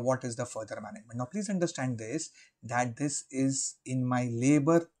 centimeter. Now what is the further management? Now please understand this, that this is in my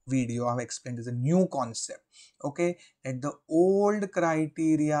labor video. I have explained this is a new concept. Okay, that the old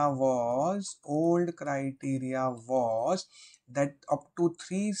criteria was that up to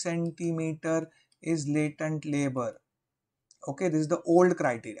 3 centimeter is latent labor. Okay, this is the old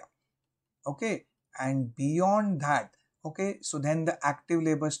criteria. Okay, and beyond that, okay, so then the active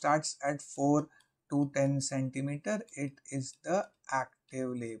labor starts at 4 to 10 centimeter. It is the active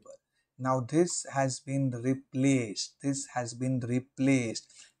labor. Now this has been replaced.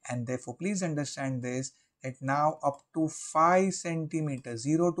 And therefore please understand this, that now up to 5 centimeter,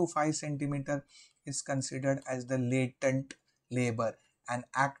 0 to 5 centimeter is considered as the latent labor, and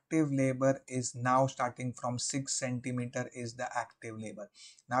active labor is now starting from 6 centimeter is the active labor.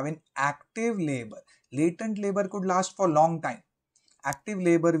 Now in active labor, latent labor could last for long time. Active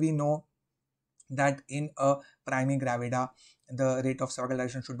labor, we know that in a primigravida, the rate of cervical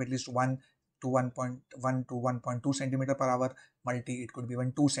dilation should be at least 1 to 1.1 to 1.2 centimeter per hour. Multi, it could be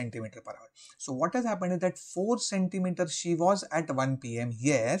even 2 centimeter per hour. So what has happened is that 4 centimeter she was at 1 p.m.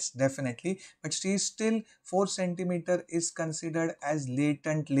 Yes, definitely, but she is still 4 centimeter is considered as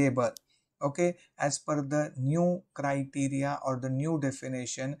latent labor. Okay, as per the new criteria or the new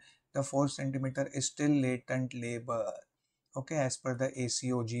definition, the 4 centimeter is still latent labor. Okay, as per the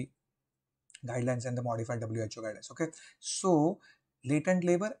ACOG guidelines and the modified WHO guidelines. Okay, so latent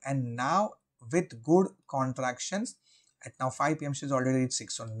labor, and now with good contractions, at now 5 p.m. she's already reached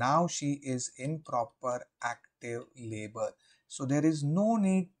 6, so now she is in proper active labor. So there is no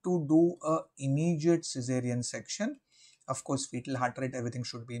need to do a immediate cesarean section. Of course, fetal heart rate, everything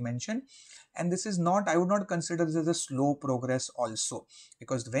should be mentioned, and this is not, I would not consider this as a slow progress also,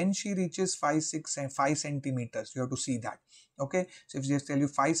 because when she reaches 5 centimeters, you have to see that. Okay, so if they just tell you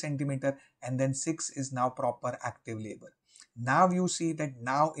 5 centimeter and then 6 is now proper active labor, now you see that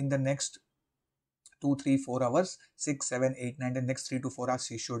now in the next 2, 3, 4 hours, 6, 7, 8, 9, the next 3 to 4 hours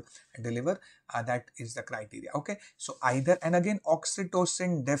she should deliver. That is the criteria. Okay, so either, and again,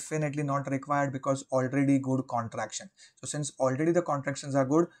 oxytocin definitely not required because already good contraction. So since already the contractions are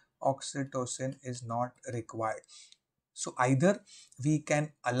good, oxytocin is not required. So either we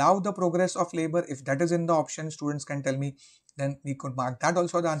can allow the progress of labor, if that is in the option, students can tell me, then we could mark that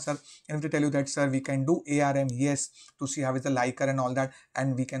also the answer. And if they tell you that, sir, we can do ARM, yes, to see how is the liker and all that,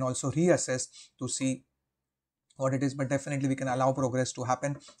 and we can also reassess to see what it is, but definitely we can allow progress to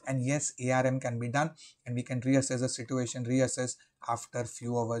happen, and yes, ARM can be done, and we can reassess the situation, reassess after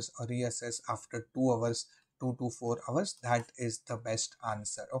few hours or reassess after 2 hours, 2 to 4 hours. That is the best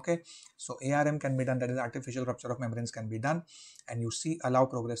answer. Okay, so ARM can be done, that is artificial rupture of membranes can be done, and you see allow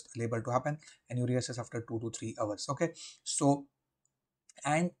progress labor to happen, and you reassess after 2 to 3 hours. Okay, so,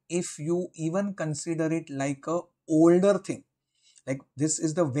 and if you even consider it like a older thing, like this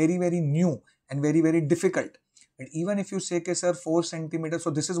is the very new and very difficult, But even if you say, okay, sir, 4 centimeters, so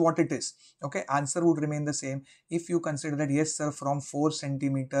this is what it is. Okay, answer would remain the same. If you consider that, yes, sir, from 4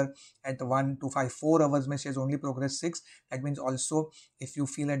 centimeter at 1 to 5, 4 hours, she has only progressed 6. That means also, if you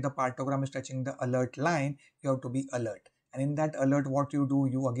feel that the partogram is touching the alert line, you have to be alert. And in that alert, what you do,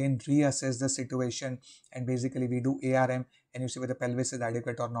 you again reassess the situation, and basically we do ARM and you see whether the pelvis is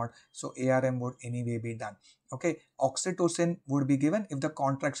adequate or not. So ARM would anyway be done. Okay, oxytocin would be given if the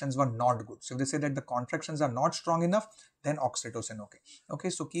contractions were not good. So if they say that the contractions are not strong enough, then oxytocin. Okay,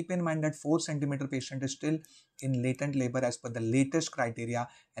 so keep in mind that 4 centimeter patient is still in latent labor as per the latest criteria,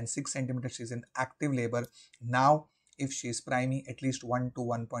 and 6 centimeters is in active labor. Now, if she is priming, at least 1 to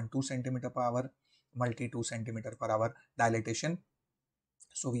 1.2 centimeter per hour, multi 2 centimeter per hour dilatation.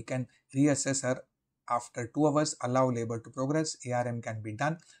 So we can reassess her after 2 hours, allow labor to progress. ARM can be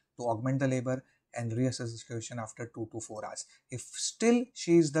done to augment the labor, and reassess the situation after 2 to 4 hours. If still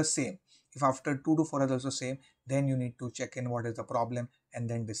she is the same, if after 2 to 4 hours also same, then you need to check in what is the problem and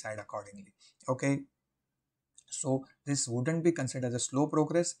then decide accordingly. Okay, so this wouldn't be considered as a slow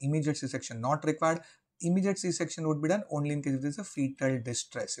progress. Immediate C-section not required. Immediate C-section would be done only in case if there is a fetal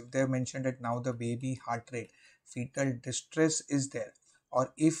distress. If they have mentioned that now the baby heart rate, fetal distress is there,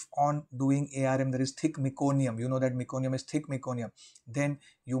 or if on doing ARM there is thick meconium, you know that meconium is thick meconium, then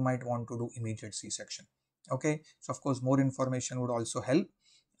you might want to do immediate C-section. Okay, so of course more information would also help.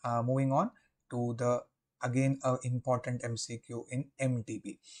 Moving on to the again important MCQ in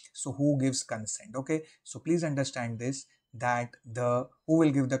MTP. So who gives consent? Okay, so please understand this, that the who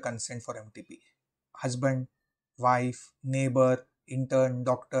will give the consent for MTP? Husband, wife, neighbor, intern,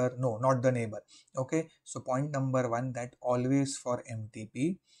 doctor? No, not the neighbor. Okay, so point number 1, that always for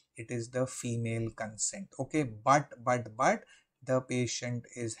MTP it is the female consent. Okay, but the patient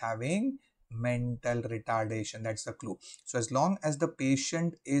is having mental retardation. That's the clue. So as long as the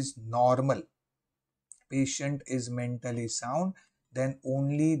patient is normal, patient is mentally sound, then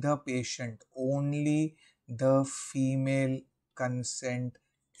only the patient, only the female consent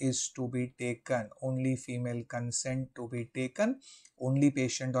is to be taken. Only female consent to be taken. Only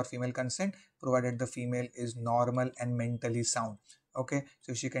patient or female consent, provided the female is normal and mentally sound. Okay,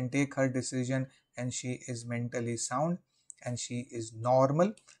 so she can take her decision and she is mentally sound and she is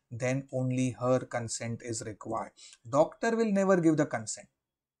normal, then only her consent is required. Doctor will never give the consent.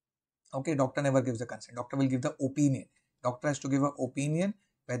 Okay, doctor never gives the consent. Doctor will give the opinion. Doctor has to give an opinion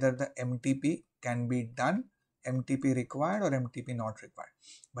whether the MTP can be done, MTP required or MTP not required.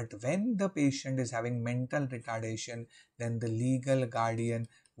 But when the patient is having mental retardation, then the legal guardian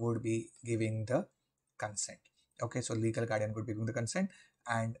would be giving the consent. Okay, so legal guardian would be giving the consent,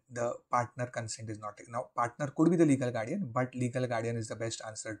 and the partner consent is not taken. Now, partner could be the legal guardian, but legal guardian is the best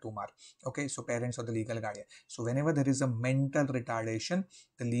answer to mark. Okay, so parents or the legal guardian. So whenever there is a mental retardation,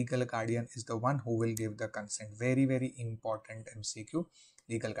 the legal guardian is the one who will give the consent. Very, very important MCQ,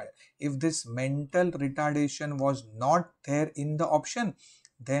 legal guardian. If this mental retardation was not there in the option,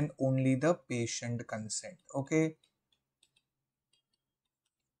 then only the patient consent, okay,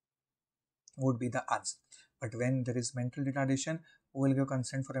 would be the answer. But when there is mental retardation, who will give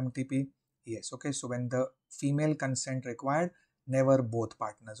consent for MTP? Yes, okay, so when the female consent required, never both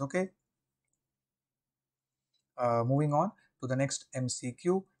partners, okay. Moving on to the next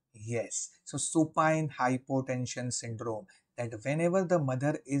MCQ. Yes, so supine hypotension syndrome, that whenever the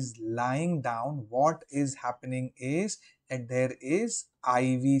mother is lying down, what is happening is that there is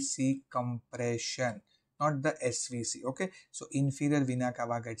IVC compression, not the SVC. Okay, so inferior vena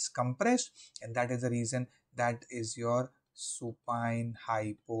cava gets compressed, and that is the reason that is your supine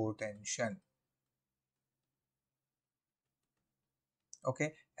hypotension.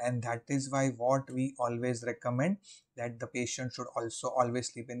 Okay, and that is why what we always recommend, that the patient should also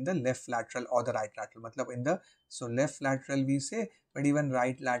always sleep in the left lateral or the right lateral. Matlab in the, so left lateral we say, but even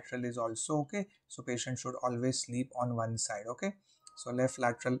right lateral is also okay. So patient should always sleep on one side. Okay, so left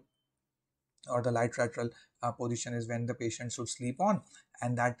lateral or the right lateral position is when the patient should sleep on,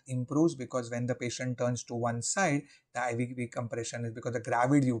 and that improves because when the patient turns to one side, the IVC compression is because the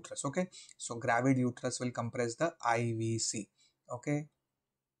gravid uterus. Okay, so gravid uterus will compress the IVC. Okay,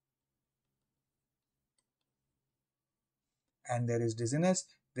 and there is dizziness.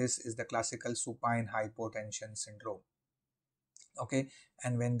 This is the classical supine hypotension syndrome. Okay,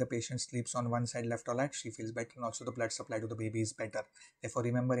 and when the patient sleeps on one side, left or right, she feels better, and also the blood supply to the baby is better. Therefore,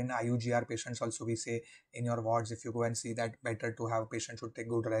 remember in IUGR patients also we say in your wards, if you go and see that better to have patient should take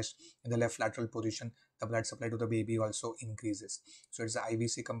good rest in the left lateral position, the blood supply to the baby also increases. So it's the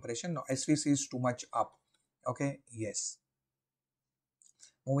IVC compression. Now SVC is too much up. Okay, yes.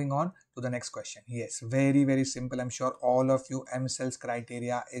 Moving on to the next question. Yes, very, very simple. I'm sure all of you, M cells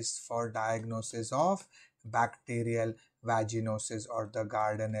criteria is for diagnosis of bacterial vaginosis or the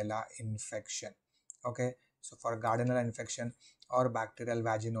Gardnerella infection. Okay, so for Gardnerella infection or bacterial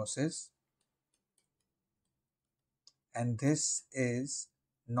vaginosis, and this is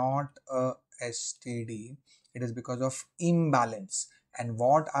not a STD, it is because of imbalance. And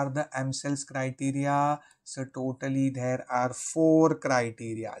what are the AMCELS criteria? So totally there are 4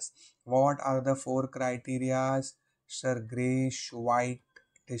 criterias. What are the 4 criterias? Sir, grayish white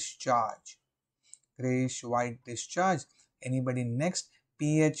discharge. Grayish white discharge. Anybody next?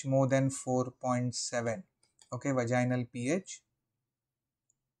 pH more than 4.7. Okay, vaginal pH.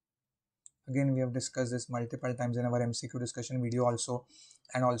 Again, we have discussed this multiple times in our MCQ discussion video also,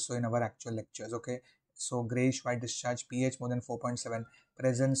 and also in our actual lectures. Okay, so grayish white discharge, pH more than 4.7,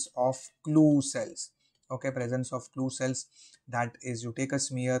 presence of clue cells. Okay, presence of clue cells, that is, you take a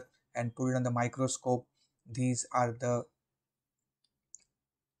smear and put it on the microscope. These are the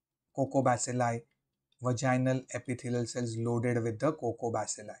cocobacilli, vaginal epithelial cells loaded with the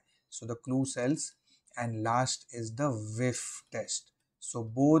cocobacilli. So the clue cells, and last is the whiff test. So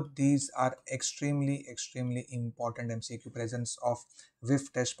both these are extremely important MCQ. Presence of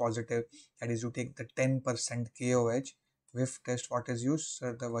whiff test positive, that is, you take the 10% KOH. Whiff test, what is used?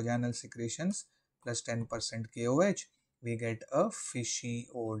 Sir, the vaginal secretions plus 10% KOH, we get a fishy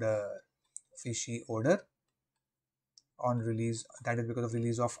odor. Fishy odor on release, that is because of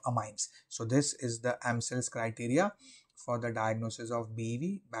release of amines. So this is the AMCELS criteria for the diagnosis of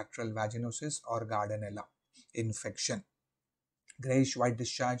BV, bacterial vaginosis or Gardnerella infection. Grayish white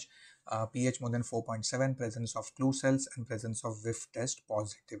discharge, pH more than 4.7, presence of clue cells, and presence of whiff test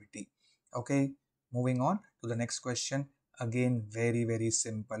positivity. Okay, moving on to the next question. Again, very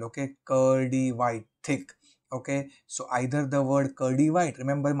simple. Okay, curdy white, thick. Okay, so either the word curdy white,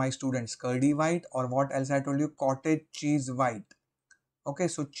 remember my students, curdy white, or what else I told you, cottage cheese white. Okay,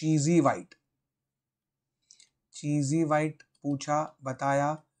 so cheesy white. Cheesy white पूछा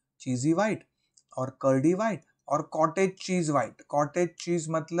बताया, cheesy white और curdy white और cottage cheese white. Cottage cheese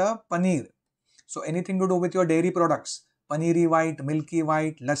मतलब paneer. So anything to do with your dairy products. Paneeri white, milky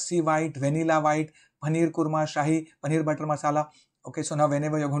white, lassi white, vanilla white, paneer kurma, shahi, paneer butter masala. Okay, so now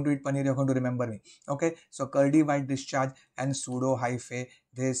whenever you're going to eat paneer, you're going to remember me. Okay, so curdy white discharge and pseudo hyphae.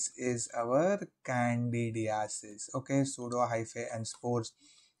 This is our candidiasis. Okay, pseudo hyphae and spores,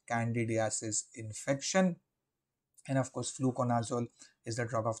 candidiasis infection. And of course, fluconazole is the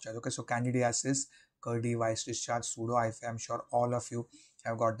drug of choice. Okay, so candidiasis, curdy white discharge, pseudo hyphae. I'm sure all of you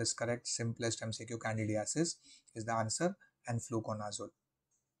have got this correct. Simplest MCQ, candidiasis is the answer, and fluconazole.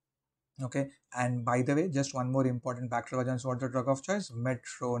 Okay, and by the way, just one more important bacterial vaginosis. What's the drug of choice?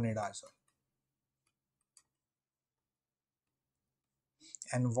 Metronidazole.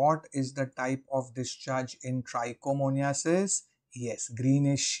 And what is the type of discharge in trichomoniasis? Yes,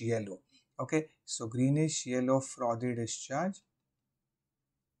 greenish yellow. Okay, so greenish yellow frothy discharge.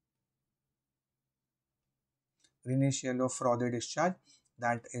 Greenish yellow frothy discharge,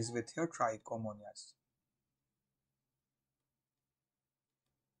 that is with your trichomoniasis.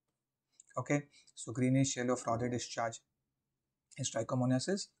 Okay, so greenish yellow frothy discharge is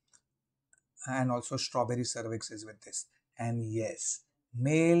trichomoniasis, and also strawberry cervix is with this. And yes,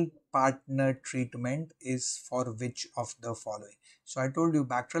 male partner treatment is for which of the following? So I told you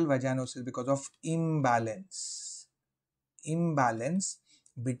bacterial vaginosis because of imbalance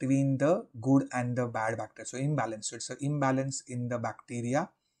between the good and the bad bacteria. So imbalance, so it's an imbalance in the bacteria,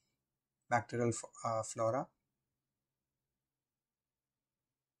 bacterial flora.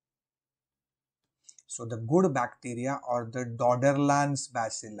 So the good bacteria or the Dodderlands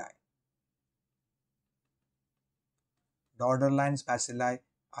bacilli. Dodderlands bacilli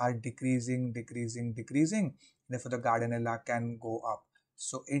are decreasing. Therefore, the Gardnerella can go up.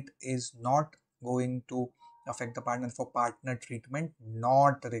 So it is not going to affect the partner. For partner treatment,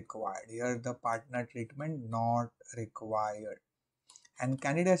 not required. Here, the partner treatment not required. And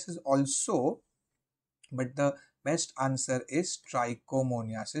candidiasis also, but the best answer is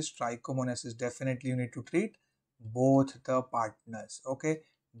trichomoniasis. Trichomoniasis, definitely you need to treat both the partners. Okay,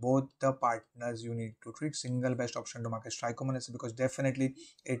 both the partners you need to treat. Single best option to mark is trichomoniasis because definitely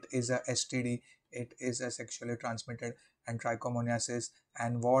it is a STD, it is a sexually transmitted, and trichomoniasis.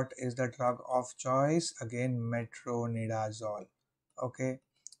 And what is the drug of choice? Again, metronidazole. Okay,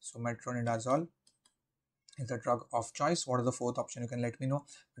 so metronidazole is the drug of choice. What is the fourth option? You can let me know.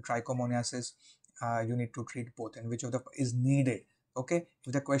 Trichomoniasis, you need to treat both, and which of the is needed. Okay,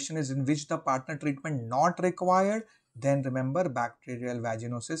 if the question is in which the partner treatment not required, then remember bacterial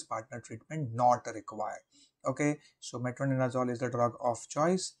vaginosis, partner treatment not required. Okay, so metronidazole is the drug of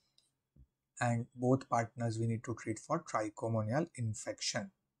choice, and both partners we need to treat for trichomonial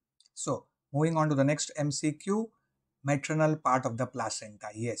infection. So Moving on to the next MCQ, maternal part of the placenta.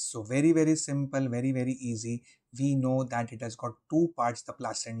 Yes, so very, very simple, very, very easy. We know that it has got two parts, the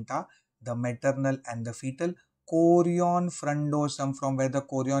placenta, the maternal and the fetal. Chorion frondosum, from where the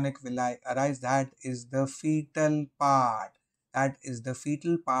chorionic villi arise, that is the fetal part. That is the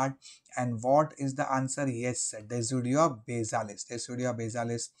fetal part. And what is the answer? Yes, Deciduea basalis. Deciduea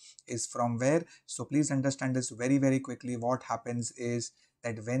basalis is from where? So please understand this very, very quickly. What happens is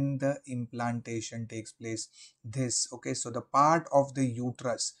that when the implantation takes place, this, okay, so the part of the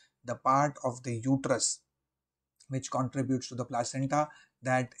uterus, which contributes to the placenta,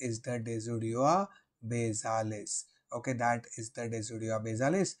 that is the Deciduea basalis. Okay, that is the Deciduea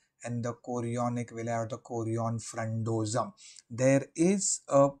basalis. And the chorionic villi or the chorion frondosum, there is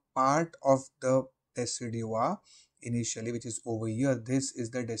a part of the Decidua initially which is over here. This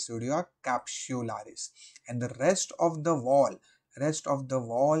is the Deciduea capsularis, and the rest of the wall,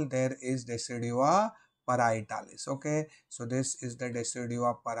 there is Decidua parietalis. Okay, so this is the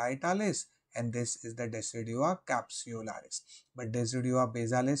Decidua parietalis and this is the Decidua capsularis, but Decidua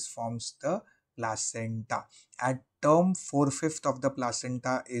basalis forms the placenta. At term, 4/5 of the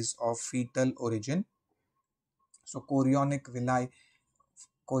placenta is of fetal origin. So chorionic villi,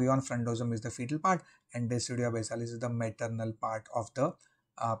 chorion frondosum is the fetal part and Deciduea basalis is the maternal part of the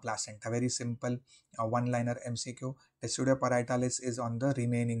placenta. Very simple one-liner MCQ. Deciduea parietalis is on the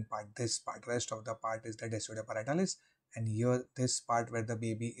remaining part, this part. Rest of the part is the Deciduea parietalis, and here this part where the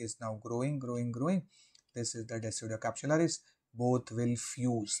baby is now growing, this is the Deciduea capsularis. Both will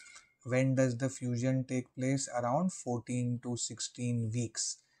fuse. When does the fusion take place? Around 14 to 16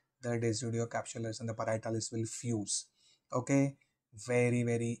 weeks. The Deciduea capsularis and the parietalis will fuse. Okay, very,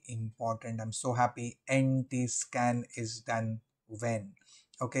 very important. I'm so happy. NT scan is done when?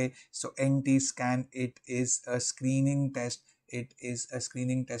 Okay, so NT scan, it is a screening test. It is a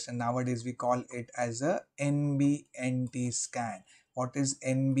screening test, and nowadays we call it as a NB-NT scan. What is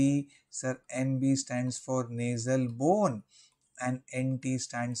NB? Sir, NB stands for nasal bone and NT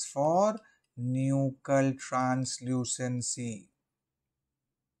stands for nuchal translucency.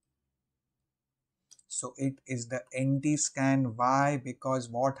 So it is the NT scan. Why? Because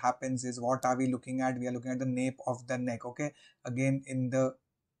what happens is, what are we looking at? We are looking at the nape of the neck. Okay, again in the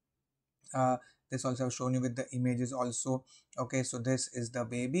this also I've shown you with the images also. Okay, so this is the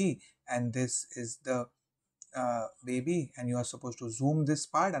baby and this is the baby, and you are supposed to zoom this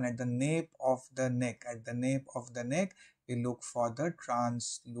part, and at the nape of the neck, we look for the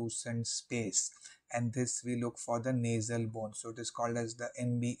translucent space, and this we look for the nasal bone. So it is called as the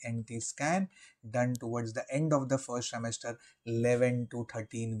NB-NT scan, done towards the end of the first trimester, 11 to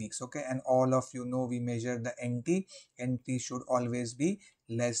 13 weeks. Okay, and all of you know we measure the NT should always be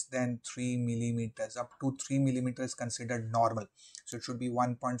less than 3 millimeters. Up to 3 millimeters considered normal, so it should be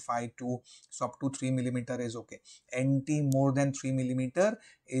 1.52. So up to 3 millimeter is okay. NT more than 3 millimeter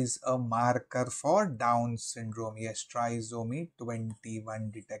is a marker for Down syndrome. Yes, trisomy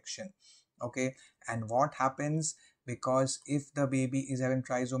 21 detection. Okay, and what happens, because if the baby is having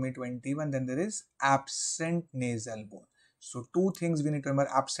trisomy 21, then there is absent nasal bone. So two things we need to remember: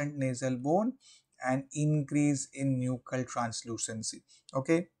 absent nasal bone and increase in nuchal translucency.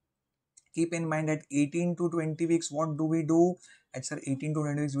 Okay, keep in mind at 18 to 20 weeks, what do we do? At 18 to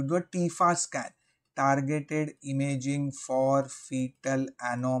 20 weeks, we do a TIFA scan, targeted imaging for fetal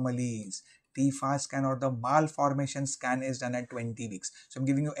anomalies. TIFA scan or the malformation scan is done at 20 weeks. So I'm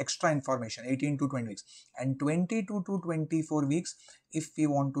giving you extra information, 18 to 20 weeks. And 22 to 24 weeks, if we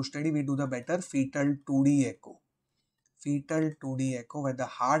want to study, we do the better fetal 2D echo. Fetal 2D echo, where the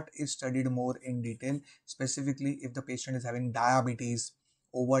heart is studied more in detail, specifically if the patient is having diabetes,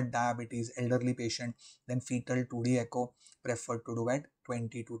 overt diabetes, elderly patient, then fetal 2D echo preferred to do at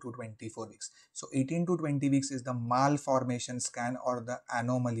 22 to 24 weeks. So 18 to 20 weeks is the malformation scan or the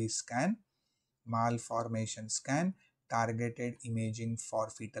anomaly scan. Malformation scan, targeted imaging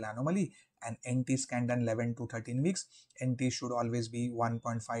for fetal anomaly, and NT scan done 11 to 13 weeks. NT should always be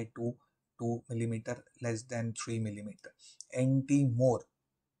 1.5 to 2 millimeter, less than 3 millimeter. NT more.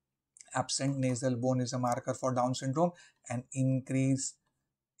 Absent nasal bone is a marker for Down syndrome, and increase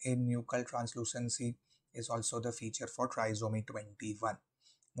in nuchal translucency is also the feature for trisomy 21.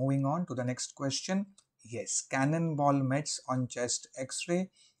 Moving on to the next question. Yes, cannonball mets on chest x-ray.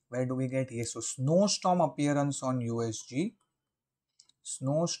 Where do we get? Yes, so snowstorm appearance on USG.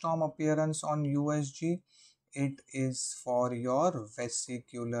 Snowstorm appearance on USG, it is for your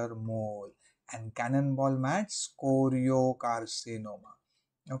vesicular mole. And cannonball mats, choriocarcinoma.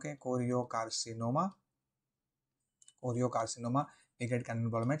 Okay, choriocarcinoma we get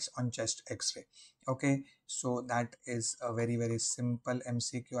cannonball on chest x-ray. Okay, so that is a very, very simple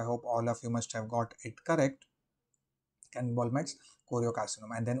MCQ. I hope all of you must have got it correct. Cannonball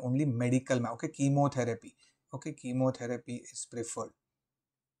choriocarcinoma, and then only medical, okay, chemotherapy. Okay, chemotherapy is preferred,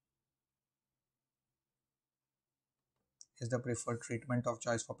 is the preferred treatment of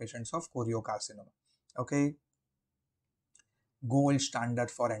choice for patients of choriocarcinoma. Okay, gold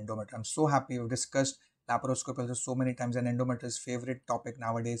standard for endometrium. I'm so happy we've discussed laparoscopy also so many times, and endometrium favorite topic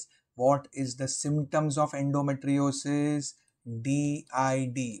nowadays. What is the symptoms of endometriosis?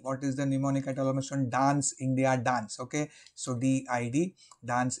 DID. What is the mnemonic iteration? Dance India Dance. Okay, so DID,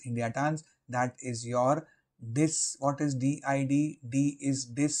 Dance India Dance. That is your what is DID? D is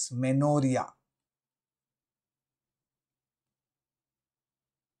dysmenorrhea.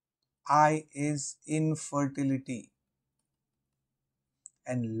 I is infertility.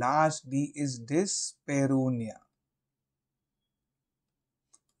 And last D is dyspareunia.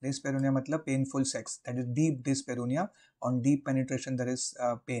 Dyspareunia matlab painful sex, that is deep dyspareunia. On deep penetration there is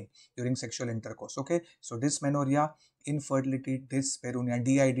pain during sexual intercourse. Okay, so dysmenorrhea, infertility, dyspareunia,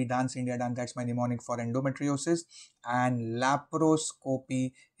 DID, Dance India Dance, that's my mnemonic for endometriosis. And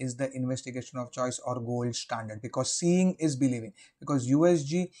laparoscopy is the investigation of choice or gold standard, because seeing is believing. Because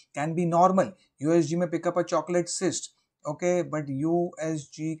USG can be normal, USG may pick up a chocolate cyst, okay, but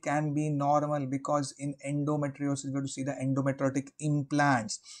USG can be normal, because in endometriosis we have to see the endometriotic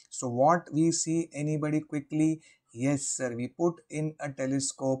implants. So what we see, anybody quickly? Yes sir, we put in a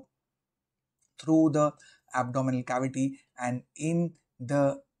telescope through the abdominal cavity, and in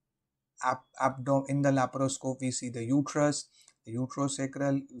the in the laparoscope we see the uterus, the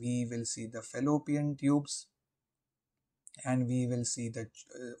uterosacral, we will see the fallopian tubes, and we will see the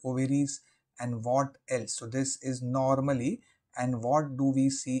ovaries, and what else? So this is normally. And what do we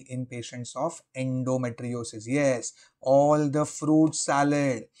see in patients of endometriosis? Yes, all the fruit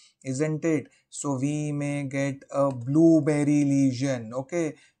salad, isn't it? So we may get a blueberry lesion,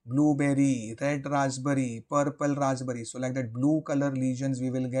 okay, blueberry, red raspberry, purple raspberry. So like that, blue color lesions we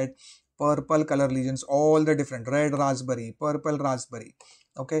will get, purple color lesions, all the different, red raspberry, purple raspberry.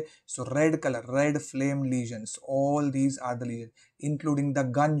 Okay, so red color, red flame lesions, all these are the lesions, including the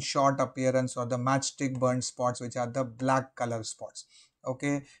gunshot appearance or the matchstick burn spots, which are the black color spots.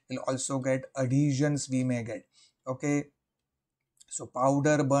 Okay, we'll also get adhesions, we may get. Okay, so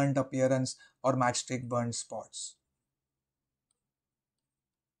powder burnt appearance or matchstick burn spots.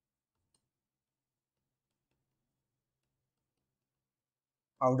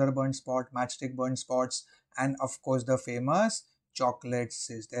 Powder burn spot, matchstick burn spots, and of course the famous chocolate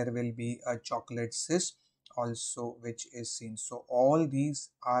cyst. There will be a chocolate cyst also which is seen. So all these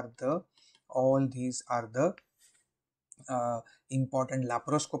are the important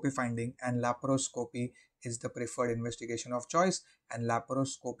laparoscopy finding, and laparoscopy is the preferred investigation of choice. And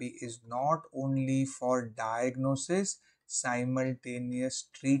laparoscopy is not only for diagnosis, simultaneous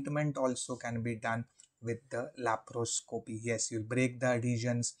treatment also can be done with the laparoscopy. Yes, you'll break the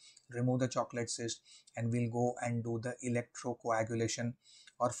adhesions, remove the chocolate cyst, and we'll go and do the electrocoagulation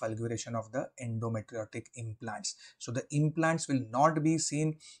or fulguration of the endometriotic implants. So the implants will not be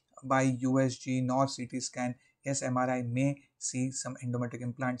seen by USG nor CT scan. Yes, MRI may see some endometric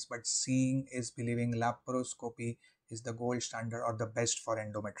implants, but seeing is believing. Laparoscopy is the gold standard or the best for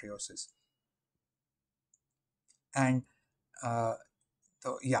endometriosis. And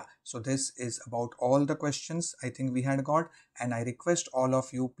so yeah, so this is about all the questions I think we had got, and I request all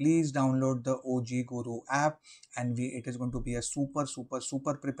of you, please download the OGGuru app, and it is going to be a super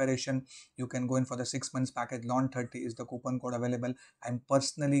preparation. You can go in for the 6 months package. LON30 is the coupon code available. I'm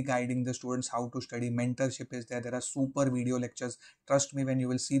personally guiding the students how to study. Mentorship is there. There are super video lectures. Trust me, when you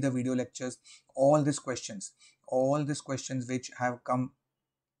will see the video lectures, all these questions which have come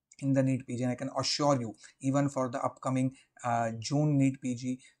in the NEET PG, and I can assure you, even for the upcoming June NEET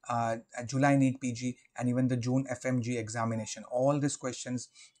PG, July NEET PG, and even the June FMGE examination, all these questions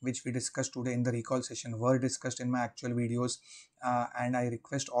which we discussed today in the recall session were discussed in my actual videos. And I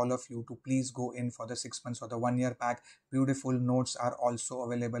request all of you to please go in for the 6 months or the 1 year pack. Beautiful notes are also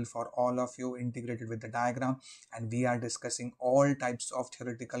available for all of you, integrated with the diagram, and we are discussing all types of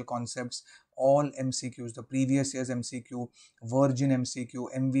theoretical concepts, all MCQs, the previous year's MCQ, Virgin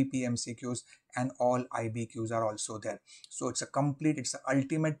MCQ, MVP MCQs, and all IBQs are also there. So it's the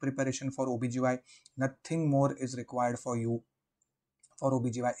ultimate preparation for OBGY. Nothing more is required for you. For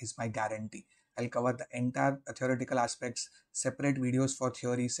OBGY is my guarantee. I'll cover the entire theoretical aspects, separate videos for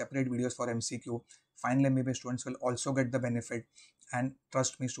theory, separate videos for MCQ. Final MBBS students will also get the benefit. And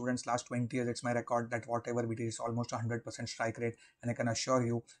trust me, students, last 20 years, it's my record that whatever we did is almost 100% strike rate. And I can assure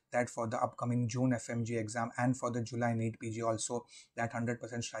you that for the upcoming June FMGE exam and for the July NEET PG also, that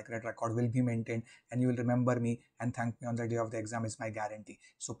 100% strike rate record will be maintained. And you will remember me and thank me on the day of the exam is my guarantee.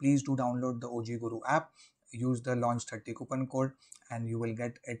 So please do download the OGGuru app. Use the launch 30 coupon code and you will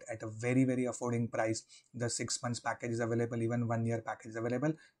get it at a very affording price. The 6 months package is available, even 1 year package is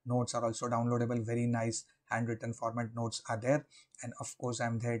available. Notes are also downloadable, very nice handwritten format notes are there. And of course,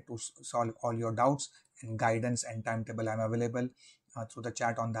 I'm there to solve all your doubts, and guidance and timetable I'm available through the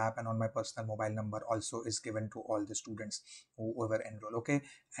chat on the app, and on my personal mobile number also is given to all the students who ever enroll. Okay,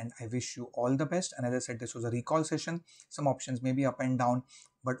 and I wish you all the best. And as I said, this was a recall session. Some options may be up and down,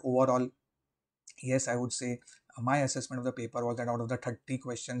 but overall, yes, I would say my assessment of the paper was that out of the 30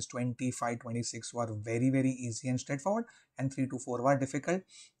 questions, 25, 26 were very easy and straightforward, and 3 to 4 were difficult.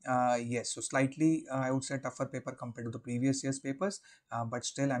 Yes, so slightly I would say tougher paper compared to the previous year's papers, but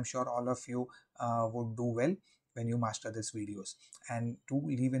still I'm sure all of you would do well when you master these videos. And do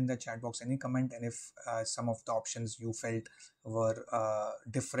leave in the chat box any comment, and if some of the options you felt were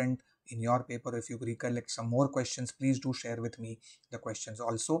different in your paper, if you recollect some more questions, please do share with me the questions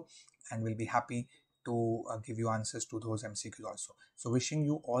also, and we'll be happy to give you answers to those MCQs also. So wishing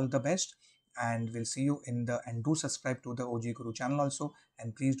you all the best, and we'll see you in the, and do subscribe to the OGGuru channel also,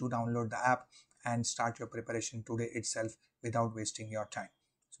 and please do download the app and start your preparation today itself without wasting your time.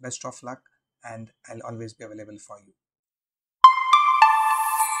 So best of luck, and I'll always be available for you.